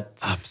sig i. För att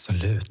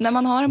absolut. När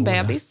man har en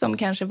bebis som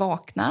kanske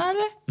vaknar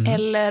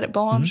eller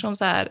barn som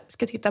så här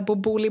ska titta på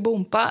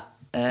Bolibompa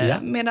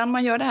medan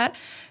man gör det här,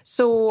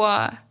 så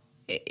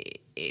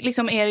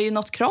liksom är det ju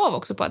något krav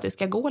också på att det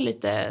ska gå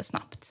lite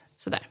snabbt.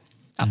 Sådär.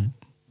 Ja.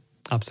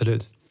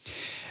 Absolut.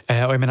 Och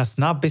jag menar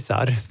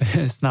snabbisar,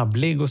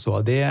 snabblig och så,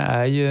 det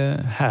är ju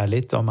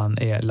härligt om man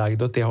är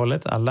lagd åt det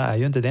hållet. Alla är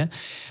ju inte det.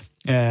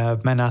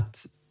 Men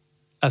att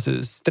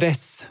alltså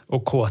stress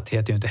och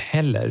kåthet är ju inte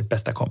heller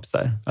bästa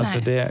kompisar. Alltså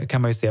det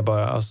kan man ju se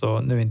bara, alltså,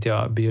 nu är inte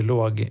jag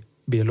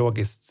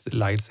biologiskt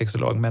lagd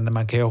sexolog, men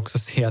man kan ju också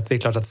se att det är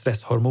klart att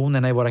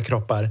stresshormonerna i våra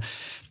kroppar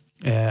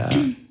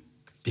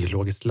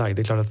biologiskt lagd,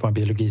 det är klart att vår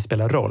biologi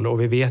spelar roll.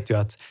 Och vi vet ju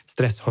att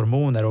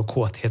stresshormoner och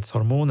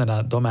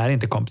kåthetshormonerna, de är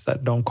inte kompisar.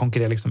 De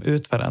konkurrerar liksom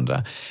ut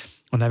varandra.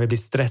 Och när vi blir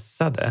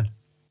stressade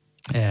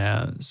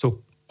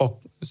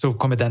så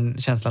kommer den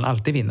känslan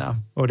alltid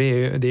vinna. Och det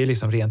är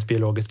liksom rent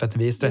biologiskt, för att när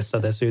vi är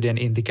stressade så är det en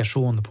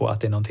indikation på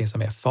att det är någonting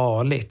som är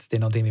farligt. Det är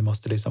någonting vi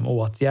måste liksom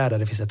åtgärda,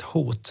 det finns ett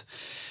hot.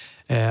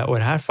 Och i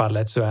det här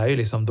fallet så är ju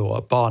liksom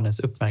då barnens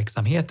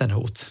uppmärksamhet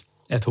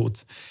ett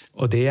hot.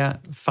 Och det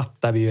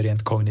fattar vi ju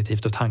rent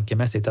kognitivt och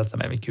tankemässigt att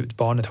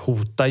barnet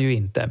hotar ju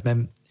inte.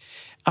 Men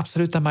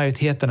absoluta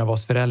majoriteten av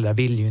oss föräldrar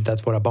vill ju inte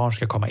att våra barn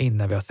ska komma in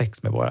när vi har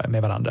sex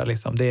med varandra.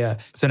 Liksom.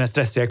 Så den här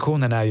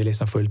stressreaktionen är ju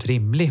liksom fullt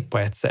rimlig på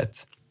ett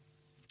sätt.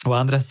 Å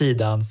andra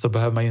sidan så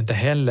behöver man ju inte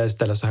heller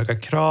ställa så höga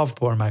krav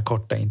på de här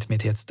korta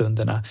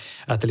intimitetsstunderna.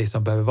 Att det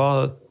liksom behöver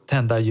vara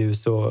tända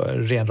ljus och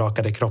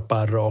renrakade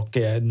kroppar och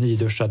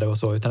nyduschade och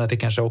så. Utan att det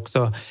kanske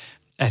också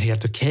är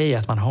helt okej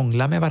att man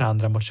hånglar med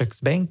varandra mot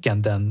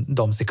köksbänken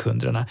de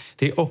sekunderna.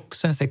 Det är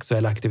också en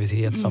sexuell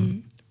aktivitet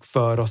som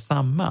för oss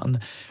samman.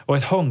 Och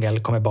ett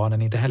hångel kommer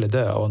barnen inte heller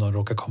dö om de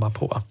råkar komma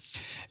på.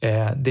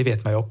 Det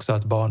vet man ju också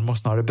att barn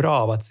måste ha det bra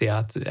av att se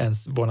att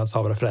ens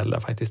vårdnadshavare och föräldrar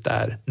faktiskt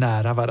är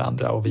nära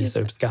varandra och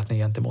visar uppskattning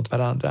gentemot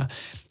varandra.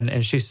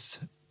 En kyss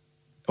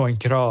och en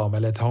kram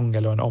eller ett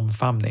hångel och en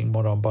omfamning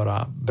mår de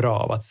bara bra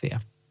av att se.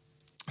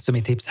 Så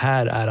mitt tips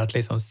här är att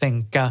liksom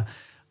sänka,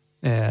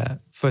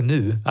 för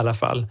nu i alla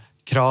fall,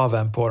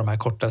 kraven på de här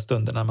korta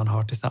stunderna man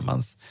har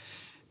tillsammans.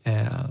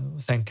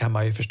 Sen kan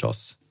man ju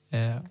förstås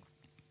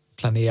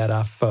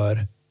planera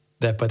för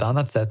det på ett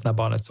annat sätt när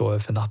barnet sover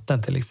för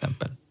natten till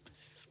exempel.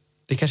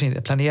 Det kanske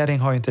inte, planering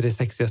har ju inte det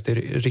sexigaste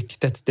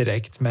ryktet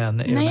direkt,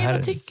 men i de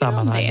här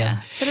sammanhangen... Om det?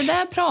 För det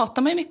där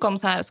pratar man ju mycket om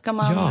så här, ska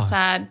man så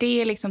här,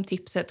 det är liksom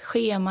tipset,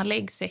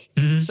 schemalägg sex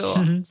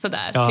och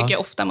sådär, tycker jag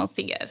ofta man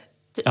ser.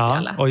 Typ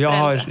alla och jag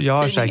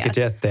har säkert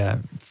gett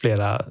det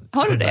flera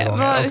Har du det?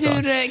 gånger också.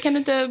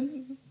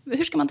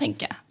 Hur ska man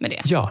tänka med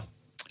det? Ja,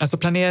 alltså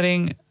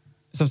planering,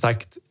 som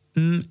sagt,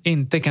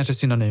 inte kanske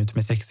synonymt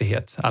med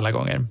sexighet alla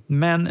gånger.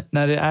 Men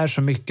när det är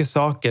så mycket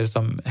saker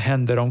som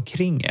händer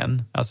omkring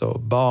en, alltså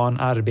barn,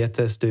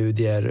 arbete,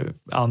 studier,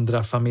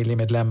 andra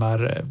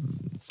familjemedlemmar,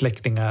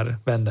 släktingar,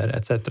 vänner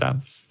etc.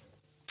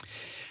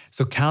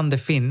 så kan det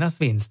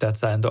finnas vinster att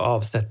så här ändå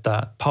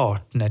avsätta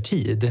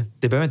partnertid.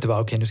 Det behöver inte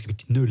vara okej, nu ska vi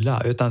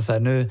knulla, utan så här,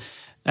 nu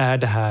är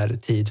det här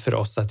tid för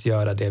oss att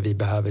göra det vi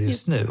behöver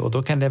just nu. Och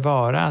då kan det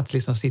vara att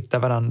liksom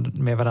sitta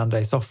med varandra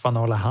i soffan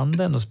och hålla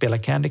handen och spela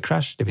Candy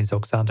Crush. Det finns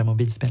också andra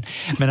mobilspel.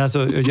 Men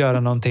alltså göra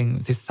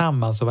någonting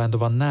tillsammans och ändå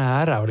vara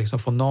nära och liksom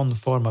få någon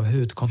form av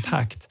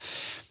hudkontakt.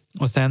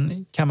 Och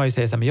sen kan man ju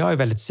säga så här, men jag är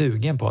väldigt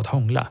sugen på att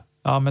hångla.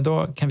 Ja, men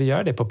då kan vi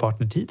göra det på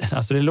partnertiden.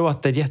 Alltså det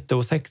låter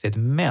jätteosexigt,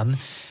 men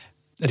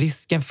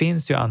risken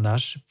finns ju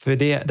annars. För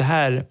det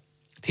här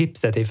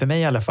tipset är för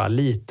mig i alla fall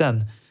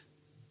liten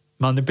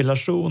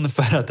manipulation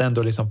för att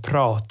ändå liksom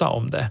prata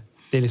om det.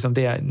 Det är liksom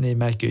det, ni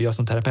märker ju, jag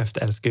som terapeut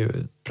älskar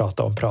ju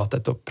prata om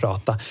pratet och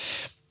prata.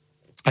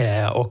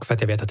 Och för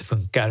att jag vet att det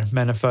funkar.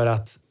 Men för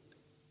att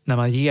när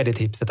man ger det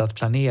tipset att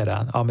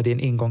planera, ja men det är en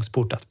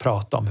ingångsport att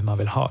prata om hur man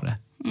vill ha det.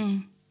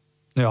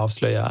 Nu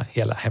avslöjar jag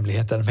hela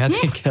hemligheten, men jag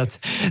tänker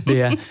att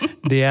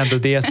det är ändå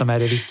det som är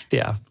det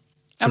viktiga.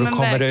 För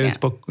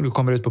då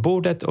kommer det ut på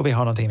bordet och vi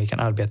har någonting vi kan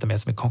arbeta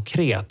med som är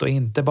konkret och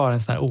inte bara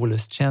en sån här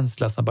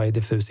olustkänsla som bara är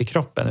diffus i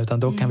kroppen, utan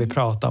då kan vi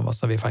prata om vad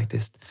som vi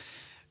faktiskt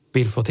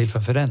vill få till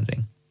för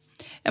förändring.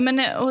 Ja,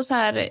 men, och så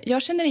här,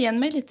 jag känner igen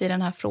mig lite i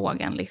den här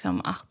frågan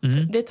liksom, att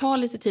det tar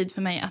lite tid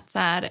för mig att så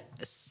här,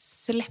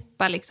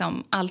 släppa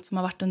liksom, allt som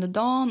har varit under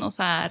dagen och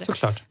så här,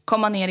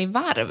 komma ner i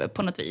varv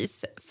på något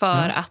vis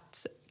för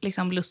att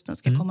liksom, lusten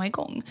ska komma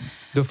igång.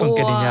 Då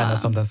funkar din hjärna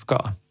som den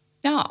ska.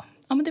 Ja,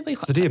 men det var ju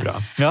skönt. Så det är bra.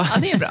 Ja,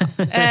 det är bra.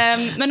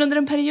 Men under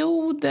en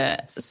period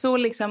så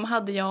liksom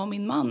hade jag och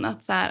min man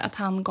att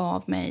han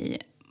gav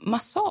mig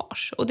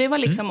massage. Och det var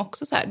liksom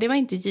också så här, det var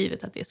inte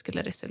givet att det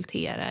skulle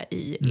resultera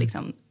i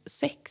liksom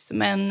sex,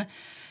 men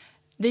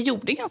det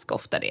gjorde ganska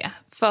ofta det.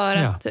 För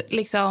att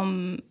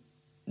liksom,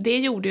 det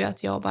gjorde ju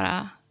att jag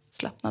bara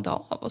slappnade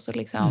av och så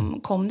liksom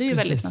kom det ju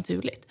väldigt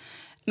naturligt.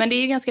 Men det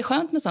är ju ganska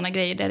skönt med såna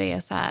grejer där det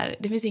är så här,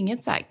 det finns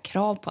inget så här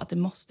krav på att det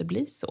måste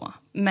bli så.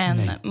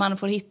 Men man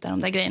får hitta de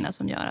där grejerna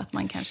som gör att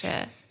man kanske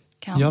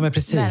kan närma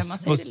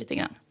sig det lite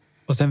grann.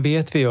 Och sen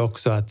vet vi ju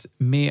också att,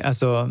 nu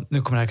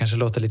kommer det här kanske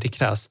låta lite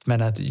krasst,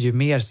 men att ju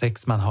mer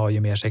sex man har, ju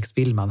mer sex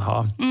vill man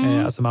ha.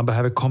 Alltså man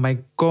behöver komma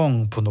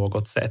igång på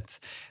något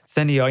sätt.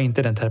 Sen är jag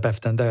inte den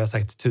terapeuten, det har jag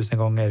sagt 1000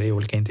 gånger i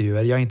olika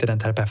intervjuer. Jag är inte den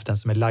terapeuten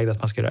som är lagd att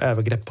man ska göra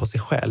övergrepp på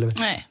sig själv.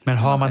 Nej, men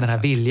har man den här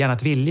viljan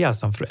att vilja,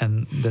 som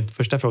den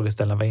första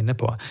frågeställaren var inne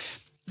på,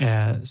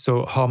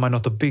 så har man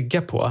något att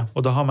bygga på.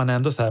 Och då har man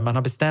ändå så här, man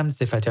har bestämt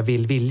sig för att jag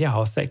vilja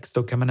ha sex.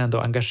 Då kan man ändå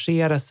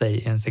engagera sig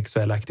i en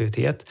sexuell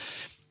aktivitet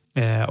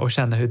och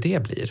känna hur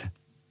det blir.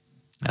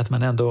 Att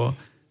man ändå,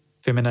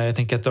 för jag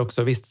tänker att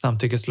också visst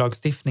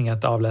samtyckeslagstiftning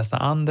att avläsa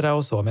andra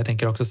och så, men jag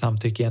tänker också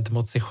samtycke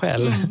gentemot sig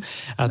själv.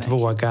 Att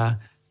våga,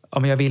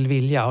 om jag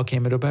vilja, okej,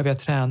 men då behöver jag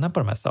träna på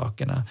de här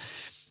sakerna.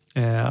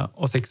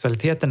 Och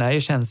sexualiteten är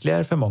ju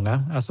känsligare för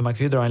många. Alltså man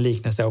kan ju dra en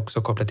liknelse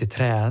också kopplat till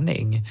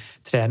träning.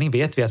 Träning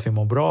vet vi att vi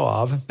mår bra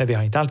av, men vi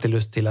har inte alltid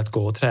lust till att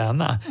gå och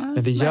träna.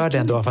 Men vi gör det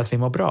ändå för att vi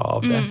mår bra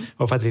av det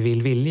och för att vi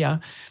vilja.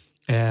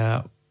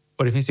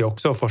 Och det finns ju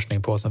också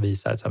forskning på som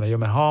visar att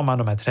men har man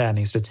de här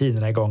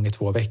träningsrutinerna igång i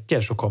 2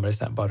 veckor så kommer det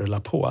sen bara rulla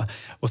på.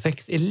 Och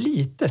sex är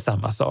lite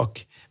samma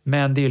sak.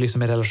 Men det är ju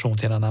liksom en relation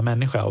till en annan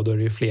människa och då är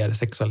det ju fler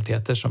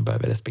sexualiteter som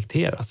behöver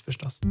respekteras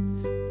förstås.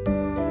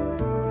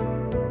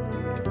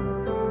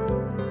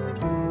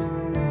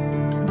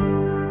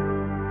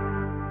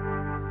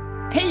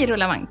 Hej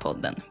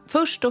Rullavagn-podden.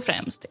 Först och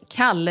främst,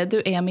 Kalle,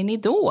 du är min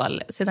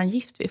idol sedan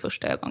Gift vid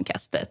första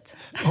ögonkastet.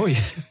 Oj,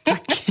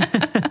 tack.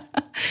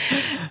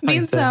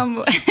 Min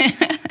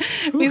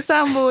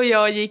sambo och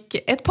jag gick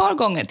ett par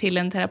gånger till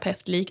en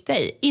terapeut lik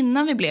dig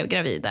innan vi blev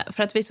gravida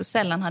för att vi så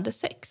sällan hade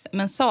sex,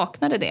 men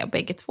saknade det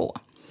bägge två.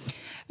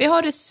 Vi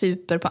har det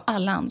super på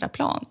alla andra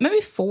plan, men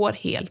vi får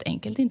helt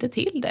enkelt inte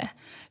till det.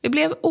 Vi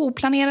blev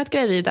oplanerat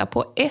gravida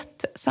på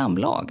ett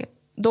samlag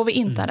då vi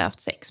inte hade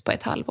haft sex på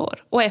ett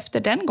halvår. Och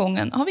efter den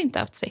gången har vi inte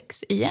haft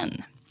sex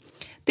igen.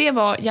 Det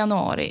var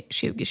januari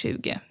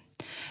 2020.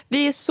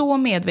 Vi är så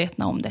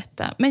medvetna om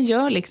detta, men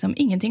gör liksom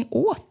ingenting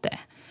åt det.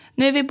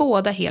 Nu är vi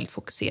båda helt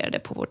fokuserade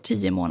på vår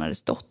 10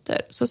 månaders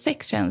dotter, så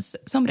sex känns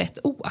som rätt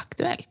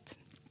oaktuellt.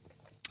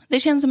 Det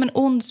känns som en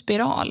ond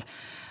spiral.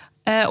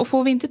 Och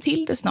får vi inte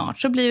till det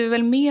snart så blir vi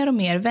väl mer och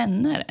mer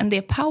vänner än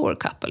det power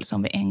couple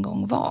som vi en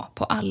gång var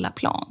på alla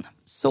plan.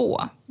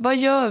 Så, vad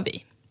gör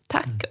vi?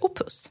 Tack och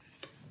puss.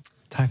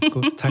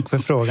 Tack för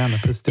frågan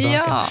och puss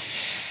tillbaka.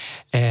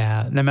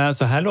 Ja. Nej men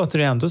alltså här låter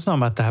det ändå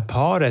som att det här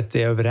paret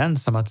är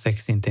överens om att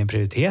sex inte är en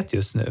prioritet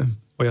just nu.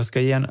 Och jag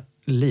ska ge en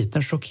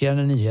liten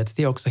chockerande nyhet.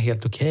 Det är också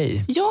helt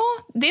okej. Ja,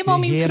 det var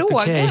min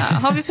fråga. Okay.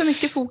 Har vi för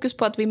mycket fokus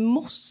på att vi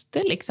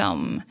måste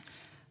liksom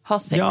ha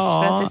sex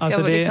för att det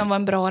ska liksom vara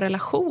en bra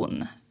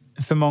relation?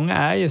 För många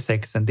är ju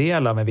sex en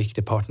del av en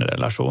viktig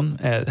partnerrelation.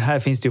 Här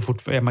finns det ju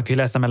fortfarande, man kan ju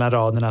läsa mellan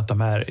raderna att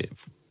de här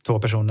 2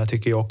 personerna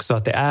tycker ju också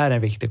att det är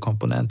en viktig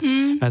komponent.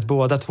 Men att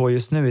båda 2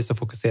 just nu är så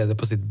fokuserade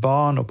på sitt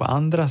barn och på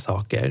andra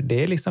saker,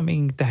 det är liksom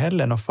inte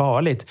heller något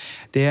farligt.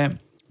 Det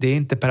är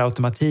inte per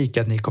automatik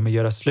att ni kommer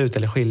göra slut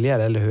eller skilja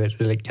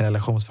eller vilken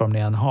relationsform ni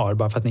än har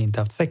bara för att ni inte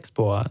haft sex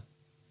på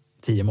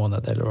 10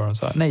 månader eller vad de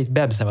sa. Nej,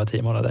 bebisen var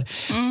 10 månader.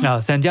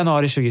 Ja, sen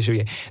januari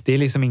 2020. Det är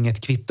liksom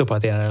inget kvitto på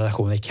att er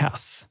relation är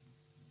kass.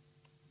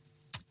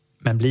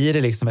 Men blir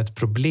det liksom ett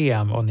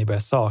problem och ni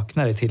börjar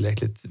sakna det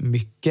tillräckligt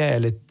mycket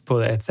eller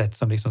på ett sätt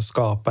som liksom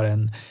skapar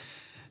en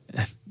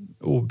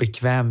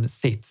obekväm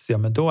sits, ja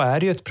men då är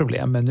det ju ett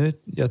problem. Men nu,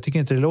 jag tycker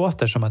inte det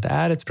låter som att det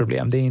är ett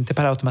problem. Det är inte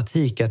per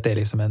automatik att det är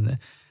liksom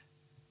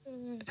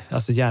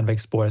alltså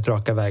järnvägsspåret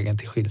raka vägen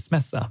till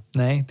skilsmässa.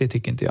 Nej, det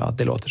tycker inte jag att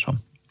det låter som.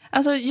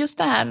 Alltså just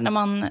det här när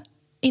man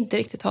inte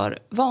riktigt har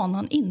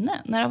vanan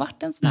inne, när det har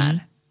varit en sån här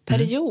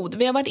period.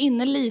 Vi har varit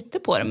inne lite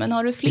på det, men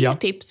har du fler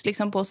tips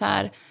liksom på så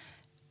här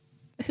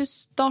hur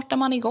startar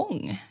man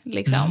igång?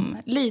 Liksom?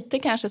 Lite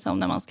kanske som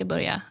när man ska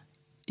börja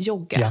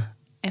jogga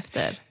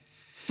efter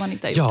man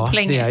inte har gjort det på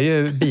länge. Ja, det är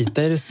ju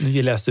bita i det, nu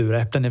gillar jag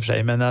sura äpplen i och för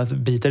sig, men att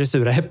bita i det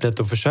sura äpplet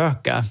och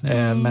försöka.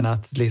 Men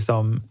att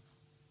liksom,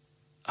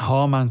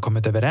 har man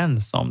kommit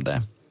överens om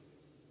det,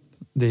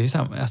 det är ju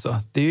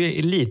det är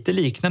ju lite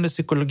liknande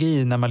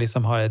psykologi när man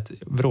liksom har ett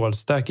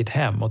vrålstökigt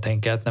hem och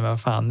tänker att nej, men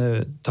vad fan,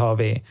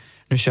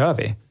 nu kör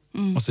vi.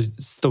 Och så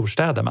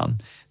storstädar man.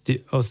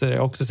 Och så är det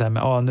också så här,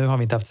 men, nu har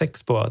vi inte haft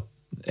sex på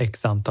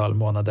x antal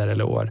månader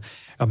eller år.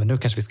 Ja, men nu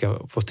kanske vi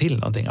ska få till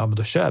någonting. Ja, men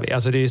då kör vi.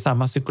 Alltså det är ju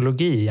samma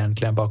psykologi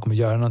egentligen bakom att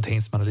göra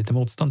någonting som man har lite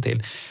motstånd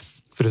till.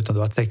 Förutom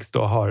då att sex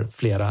då har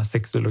flera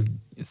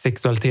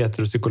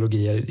sexualiteter och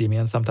psykologier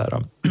gemensamt här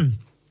då.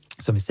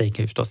 Som i sig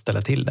kan ju förstås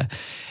ställa till det.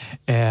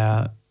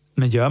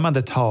 Men gör man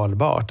det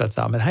talbart att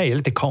men det här är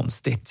lite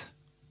konstigt.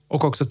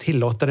 Och också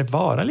tillåta det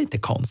vara lite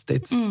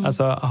konstigt.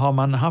 Alltså har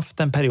man haft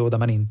en period där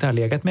man inte har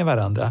legat med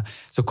varandra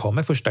så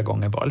kommer första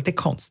gången vara lite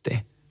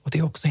konstig. Och det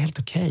är också helt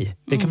okej.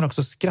 Det kan man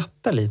också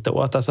skratta lite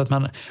åt. Alltså att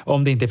man,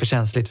 om det inte är för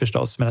känsligt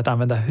förstås, men att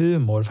använda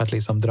humor för att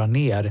liksom dra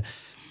ner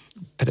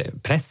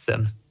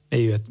pressen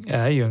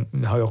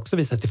har ju också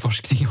visat i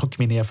forskning och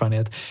min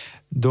erfarenhet.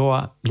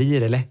 Då blir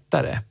det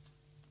lättare.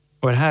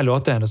 Och det här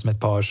låter ändå som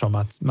ett par som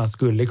att man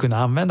skulle kunna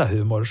använda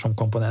humor som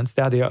komponent.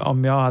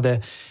 Om jag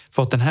hade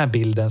fått den här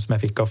bilden som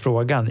jag fick av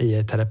frågan i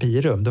ett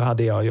terapirum, då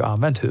hade jag ju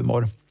använt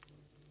humor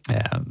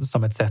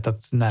som ett sätt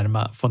att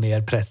få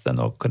ner pressen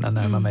och kunna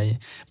närma mig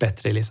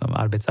bättre i liksom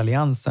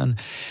arbetsalliansen.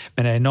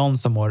 Men är det någon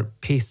som mår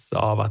piss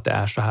av att det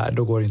är så här,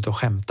 då går det inte att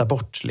skämta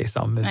bort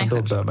liksom, utan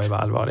då bör man ju vara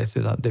allvarligt,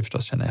 utan det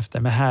förstås känna efter.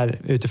 Men här,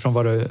 utifrån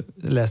vad du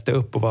läste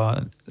upp och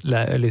vad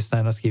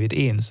lyssnaren har skrivit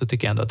in, så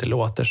tycker jag ändå att det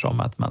låter som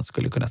att man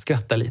skulle kunna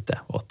skratta lite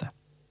åt det.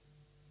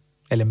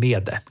 Eller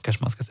med det,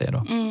 kanske man ska säga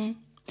då.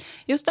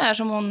 Just det här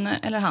som hon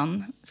eller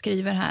han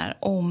skriver här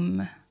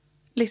om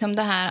liksom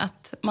det här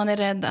att man är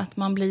rädd att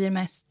man blir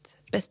mest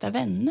bästa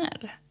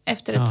vänner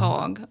efter ett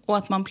tag. Och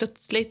att man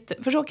plötsligt,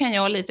 för så kan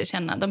jag lite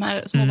känna, de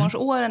här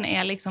småbarnsåren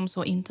är liksom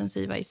så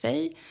intensiva i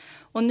sig.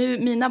 Och nu,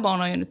 mina barn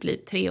har ju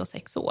blivit 3 och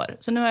 6 år.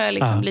 Så nu har jag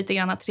liksom lite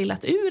grann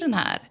trillat ur den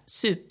här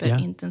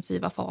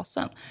superintensiva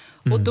fasen.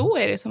 Och då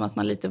är det som att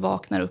man lite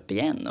vaknar upp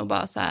igen och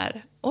bara så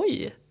här,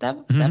 oj,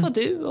 där var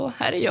du och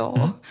här är jag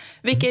och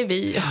vilka är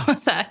vi? Och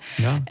så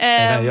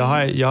här.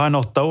 Jag har en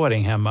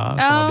 8-åring hemma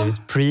som har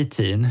blivit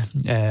preteen.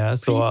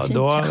 Så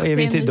då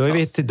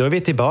är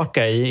vi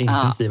tillbaka i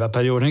intensiva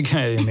perioder,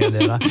 kan jag ju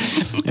meddela.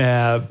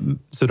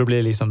 Så då blir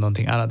det liksom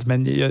någonting annat.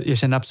 Men jag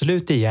känner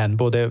absolut igen,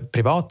 både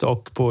privat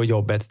och på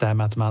jobbet, där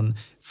med att man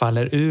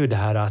faller ur det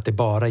här att det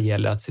bara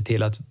gäller att se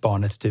till att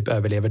barnet typ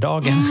överlever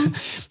dagen.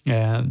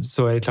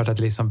 Så är det klart att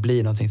det liksom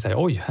blir någonting så här,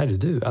 oj, här är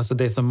du. Alltså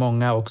det som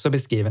många också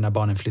beskriver när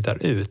barnen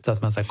flyttar ut,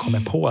 att man så här kommer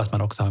på att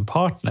man också har en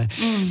partner.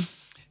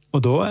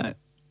 Och då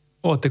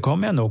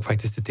återkommer jag nog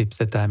faktiskt till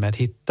tipset där med att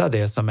hitta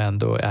det som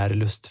ändå är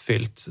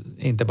lustfyllt.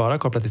 Inte bara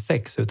kopplat till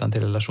sex utan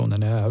till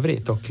relationen i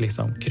övrigt, och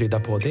liksom krydda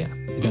på det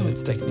i den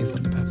utsträckning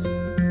som det behövs.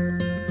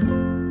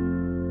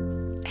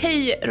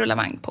 Hej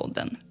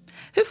Rullavang-podden.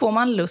 Hur får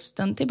man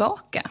lusten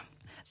tillbaka?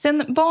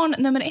 Sen barn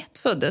nummer 1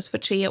 föddes för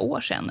 3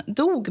 år sedan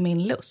dog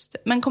min lust,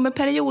 men kommer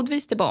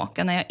periodvis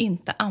tillbaka när jag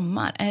inte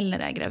ammar eller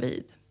är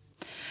gravid.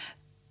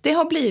 Det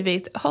har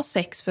blivit ha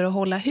sex för att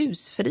hålla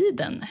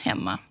husfriden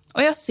hemma,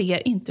 och jag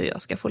ser inte hur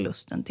jag ska få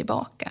lusten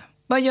tillbaka.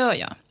 Vad gör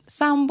jag?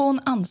 Sambon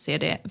anser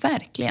det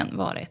verkligen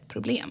vara ett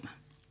problem.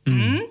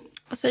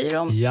 Vad säger du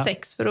om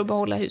sex för att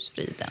behålla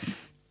husfriden?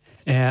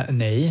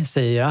 Nej,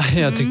 säger jag.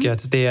 Jag tycker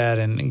att det är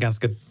en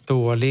ganska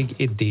dålig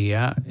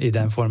idé i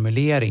den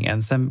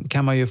formuleringen. Sen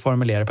kan man ju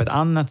formulera på ett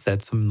annat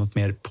sätt som något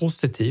mer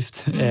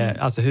positivt.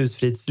 Alltså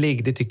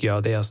husfridsligg, det tycker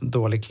jag det är alltså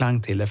dålig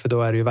klang till det. För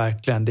då är det ju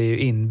verkligen, det är ju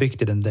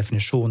inbyggt i den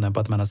definitionen på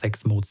att man har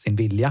sex mot sin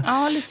vilja.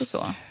 Ja, lite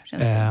så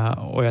känns det.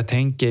 Och jag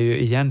tänker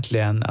ju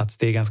egentligen att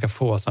det är ganska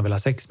få som vill ha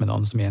sex med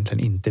någon som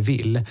egentligen inte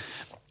vill.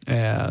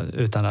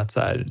 Utan att så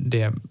här,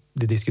 det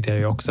diskuterar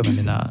jag också med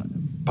mina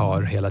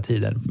par hela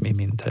tiden i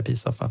min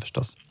terapisoffa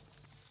förstås.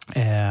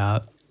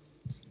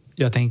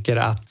 Jag tänker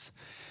att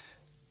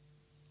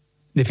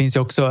det finns ju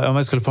också, om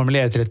man skulle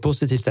formulera det till ett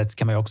positivt sätt,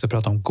 kan man ju också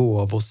prata om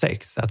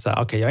gåvosex. Att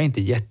säga, okej, jag är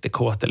inte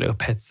jättekåt eller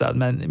upphetsad,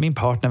 men min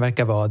partner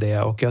verkar vara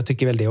det, och jag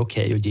tycker väl det är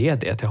okej att ge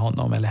det till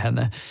honom eller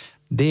henne.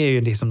 Det är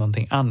ju liksom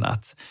någonting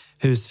annat.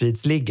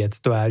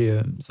 Husfridsligget, då är det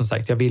ju som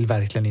sagt, jag vill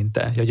verkligen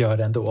inte, jag gör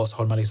det ändå, och så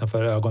håller man liksom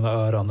för ögon och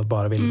öron och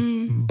bara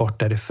vill bort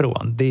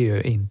därifrån. Det är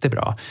ju inte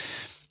bra.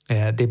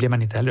 Det blir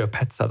man inte heller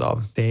upphetsad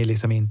av. Det är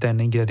liksom inte en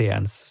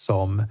ingrediens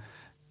som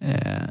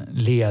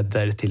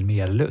leder till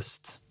mer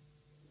lust.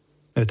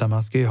 Utan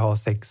man ska ju ha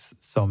sex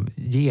som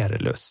ger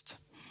lust.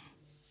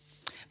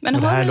 Men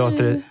och det här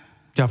låter...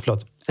 Ja,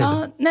 förlåt.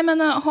 Nej,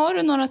 men har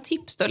du några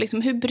tips då?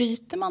 Liksom, hur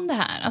bryter man det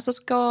här? Alltså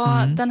ska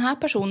den här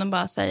personen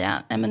bara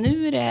säga, nej men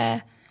nu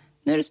är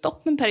det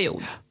stopp en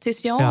period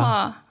tills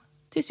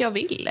jag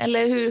vill?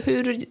 Eller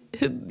hur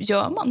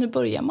gör man? Hur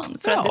börjar man?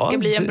 För att det ska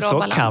bli en bra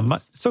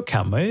balans. Så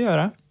kan man ju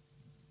göra.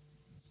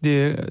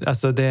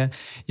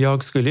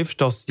 Jag skulle ju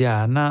förstås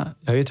gärna...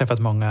 Jag har ju träffat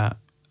många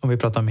om vi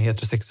pratar om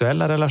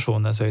heterosexuella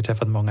relationer så har jag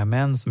träffat många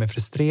män som är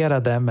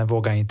frustrerade men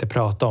vågar inte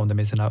prata om det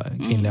med sina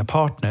kvinnliga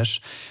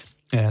partners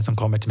som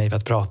kommer till mig för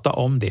att prata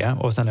om det.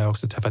 Och sen har jag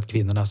också träffat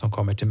kvinnorna som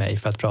kommer till mig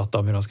för att prata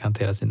om hur de ska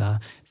hantera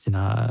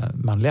sina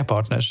manliga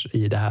partners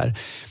i det här.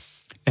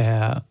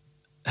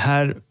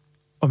 Här,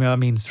 om jag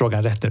minns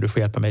frågan rätt nu, du får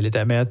hjälpa mig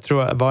lite, men jag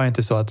tror, var det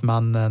inte så att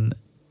mannen,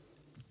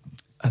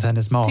 att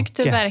hennes make...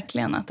 Tyckte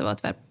verkligen att det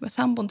var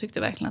sambon tyckte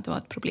verkligen att det var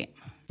ett problem.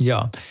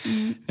 Ja.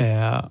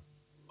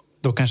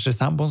 Då kanske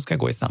sambon ska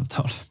gå i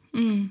samtal.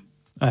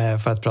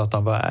 För att prata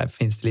om vad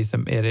finns det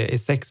liksom, är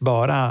sex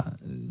bara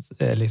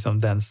liksom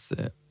dens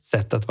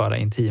sätt att vara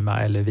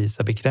intima eller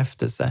visa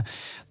bekräftelse?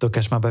 Då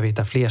kanske man behöver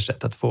hitta fler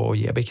sätt att få och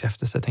ge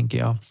bekräftelse, tänker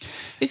jag.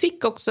 Vi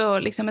fick också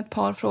liksom ett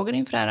par frågor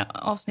inför det här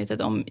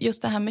avsnittet om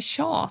just det här med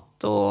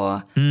tjat och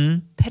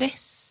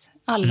press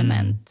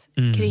allmänt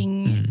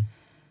kring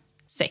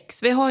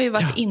sex. Vi har ju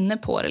varit inne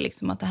på det,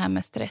 liksom, att det här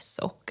med stress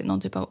och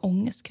någon typ av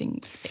ångest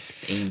kring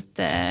sex är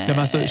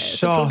inte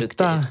så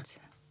produktivt.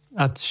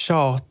 Att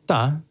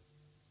tjata...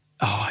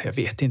 jag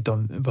vet inte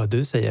om vad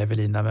du säger,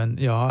 Evelina, men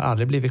jag har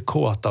aldrig blivit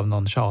kåt av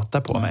någon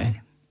tjata på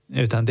mig.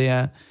 Utan det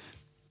är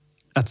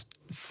att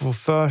få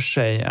för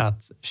sig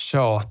att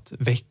tjat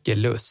väcker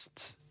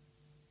lust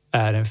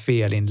är en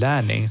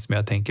felinlärning som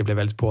jag tänker blev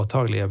väldigt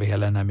påtaglig över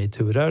hela den här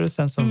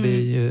MeToo-rörelsen som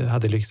vi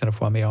hade lyxen att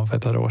få med om för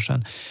ett par år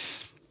sedan.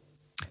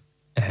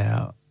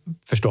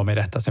 Förstå mig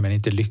rätt, alltså jag menar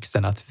inte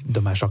lyxen att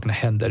de här sakerna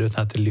händer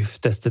utan att det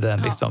lyftes till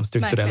den liksom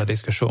strukturella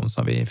diskussion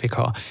som vi fick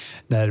ha.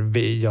 När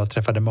jag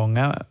träffade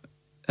många,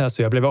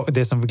 alltså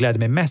det som glädde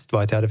mig mest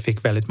var att jag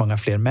fick väldigt många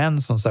fler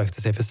män som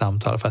sökte sig för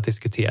samtal för att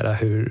diskutera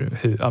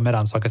med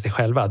rannsaka sig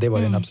själva. Det var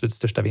ju den absolut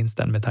största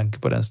vinsten med tanke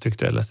på den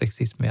strukturella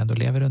sexism vi ändå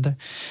lever under.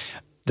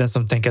 Den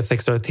som tänker att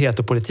sexualitet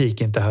och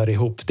politik inte hör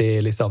ihop, det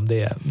är liksom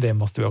det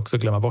måste vi också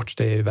glömma bort.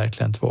 Det är ju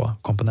verkligen två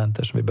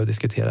komponenter som vi bör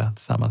diskutera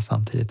tillsammans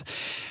samtidigt.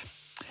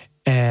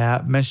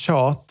 Men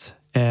tjat,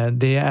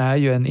 det är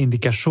ju en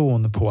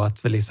indikation på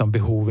att liksom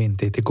behov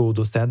inte är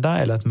tillgodosedda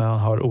eller att man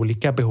har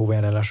olika behov i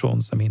en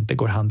relation som inte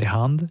går hand i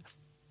hand.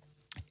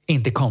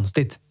 Inte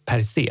konstigt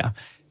per se,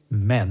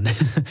 men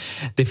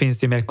det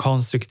finns ju mer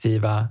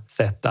konstruktiva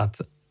sätt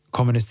att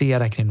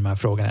kommunicera kring de här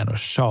frågorna än att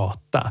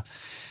tjata.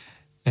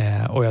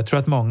 Och jag tror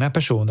att många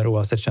personer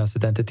oavsett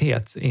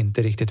könsidentitet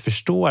inte riktigt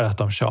förstår att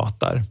de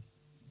tjatar.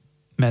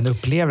 Men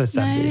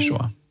upplevelsen blir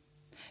så.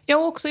 Ja,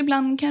 och också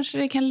ibland kanske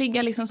det kan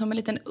ligga liksom som en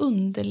liten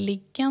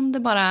underliggande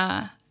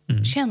bara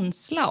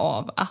känsla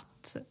av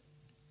att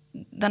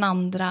den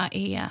andra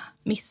är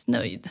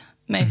missnöjd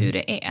med hur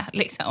det är.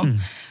 Liksom.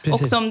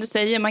 Och som du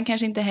säger, man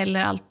kanske inte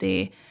heller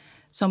alltid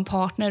som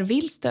partner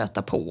vill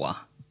stöta på.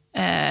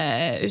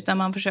 Utan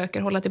man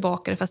försöker hålla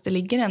tillbaka det fast det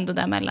ligger ändå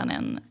där mellan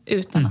en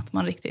utan att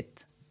man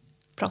riktigt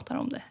pratar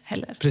om det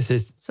heller.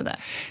 Precis. Sådär.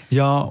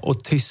 Ja,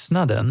 och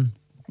tystnaden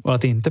och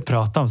att inte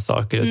prata om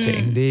saker och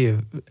ting, det är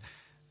ju...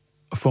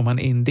 Får man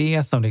in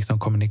det som liksom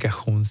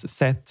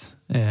kommunikationssätt,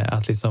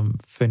 att liksom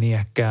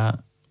förneka,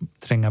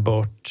 tränga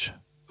bort,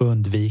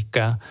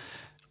 undvika,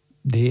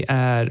 det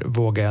är,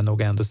 vågar jag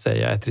nog ändå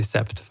säga, ett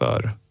recept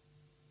för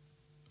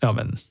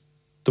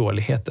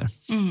dåligheter.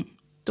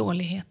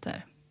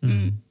 Dåligheter.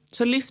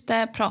 Så lyft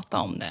det, prata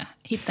om det.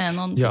 Hitta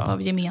någon typ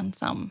av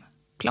gemensam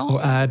plan.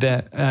 Och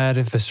är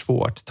det för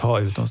svårt, ta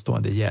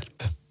utomstående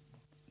hjälp.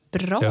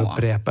 Bra. Jag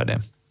upprepar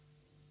det.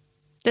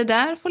 Det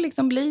där får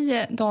liksom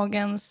bli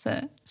dagens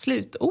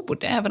slutord,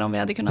 även om vi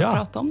hade kunnat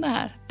prata om det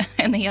här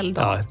en hel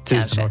dag. Ja,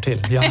 1000 år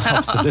till. Ja,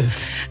 absolut.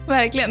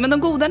 Verkligen. Men de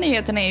goda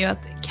nyheterna är ju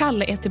att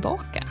Kalle är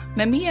tillbaka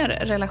med mer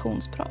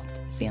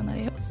relationsprat senare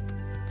i höst.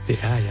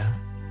 Det är jag.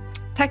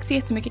 Tack så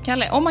jättemycket,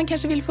 Kalle. Om man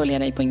kanske vill följa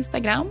dig på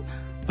Instagram,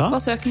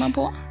 vad söker man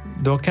på?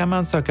 Då kan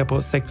man söka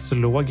på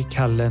sexolog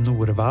Kalle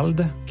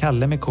Norvald.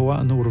 Kalle med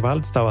K,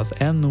 Norvald stavas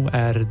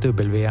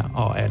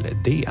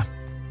Norwald.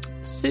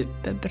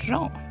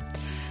 Superbra.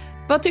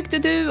 Vad tyckte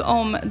du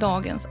om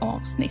dagens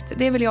avsnitt?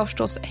 Det vill jag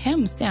förstås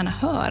hemskt gärna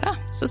höra.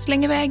 Så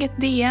släng iväg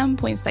ett DM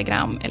på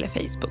Instagram eller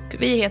Facebook.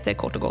 Vi heter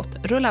kort och gott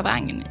Rulla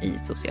Vagn i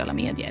sociala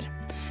medier.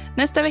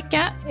 Nästa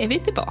vecka är vi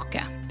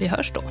tillbaka. Vi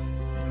hörs då.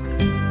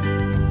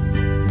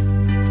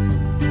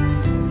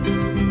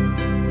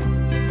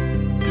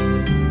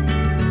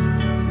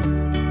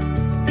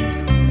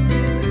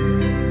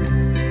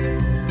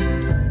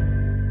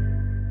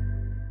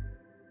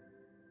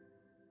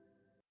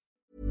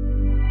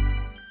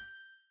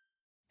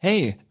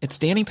 Hey, it's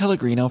Danny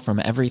Pellegrino from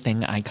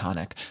Everything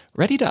Iconic.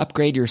 Ready to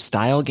upgrade your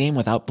style game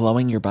without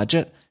blowing your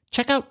budget?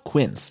 Check out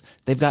Quince.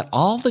 They've got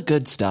all the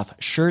good stuff,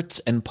 shirts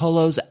and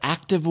polos,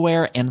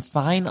 activewear and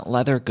fine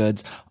leather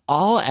goods,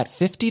 all at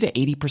 50 to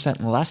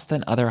 80% less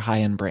than other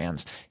high-end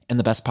brands. And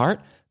the best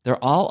part?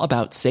 They're all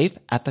about safe,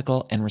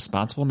 ethical and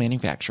responsible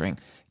manufacturing.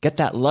 Get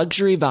that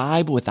luxury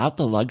vibe without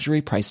the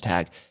luxury price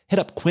tag. Hit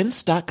up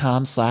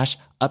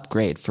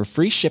quince.com/upgrade for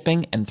free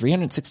shipping and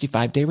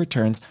 365-day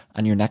returns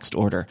on your next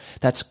order.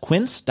 That's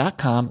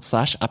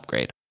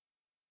quince.com/upgrade.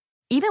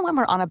 Even when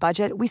we're on a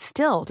budget, we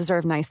still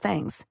deserve nice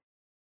things.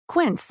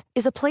 Quince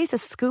is a place to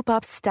scoop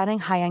up stunning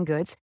high-end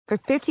goods for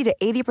 50 to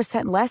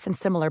 80% less than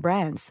similar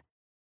brands.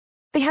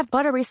 They have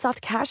buttery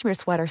soft cashmere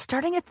sweaters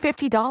starting at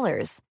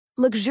 $50,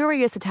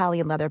 luxurious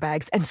Italian leather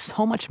bags, and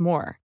so much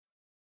more.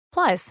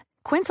 Plus,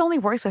 Quince only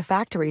works with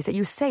factories that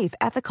use safe,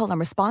 ethical, and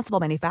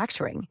responsible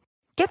manufacturing.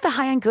 Get the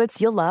high-end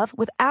goods you'll love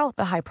without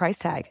the high price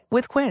tag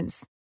with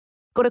Quince.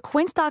 Go to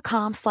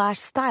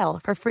quince.com/style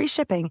for free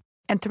shipping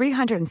and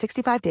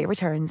 365-day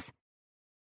returns.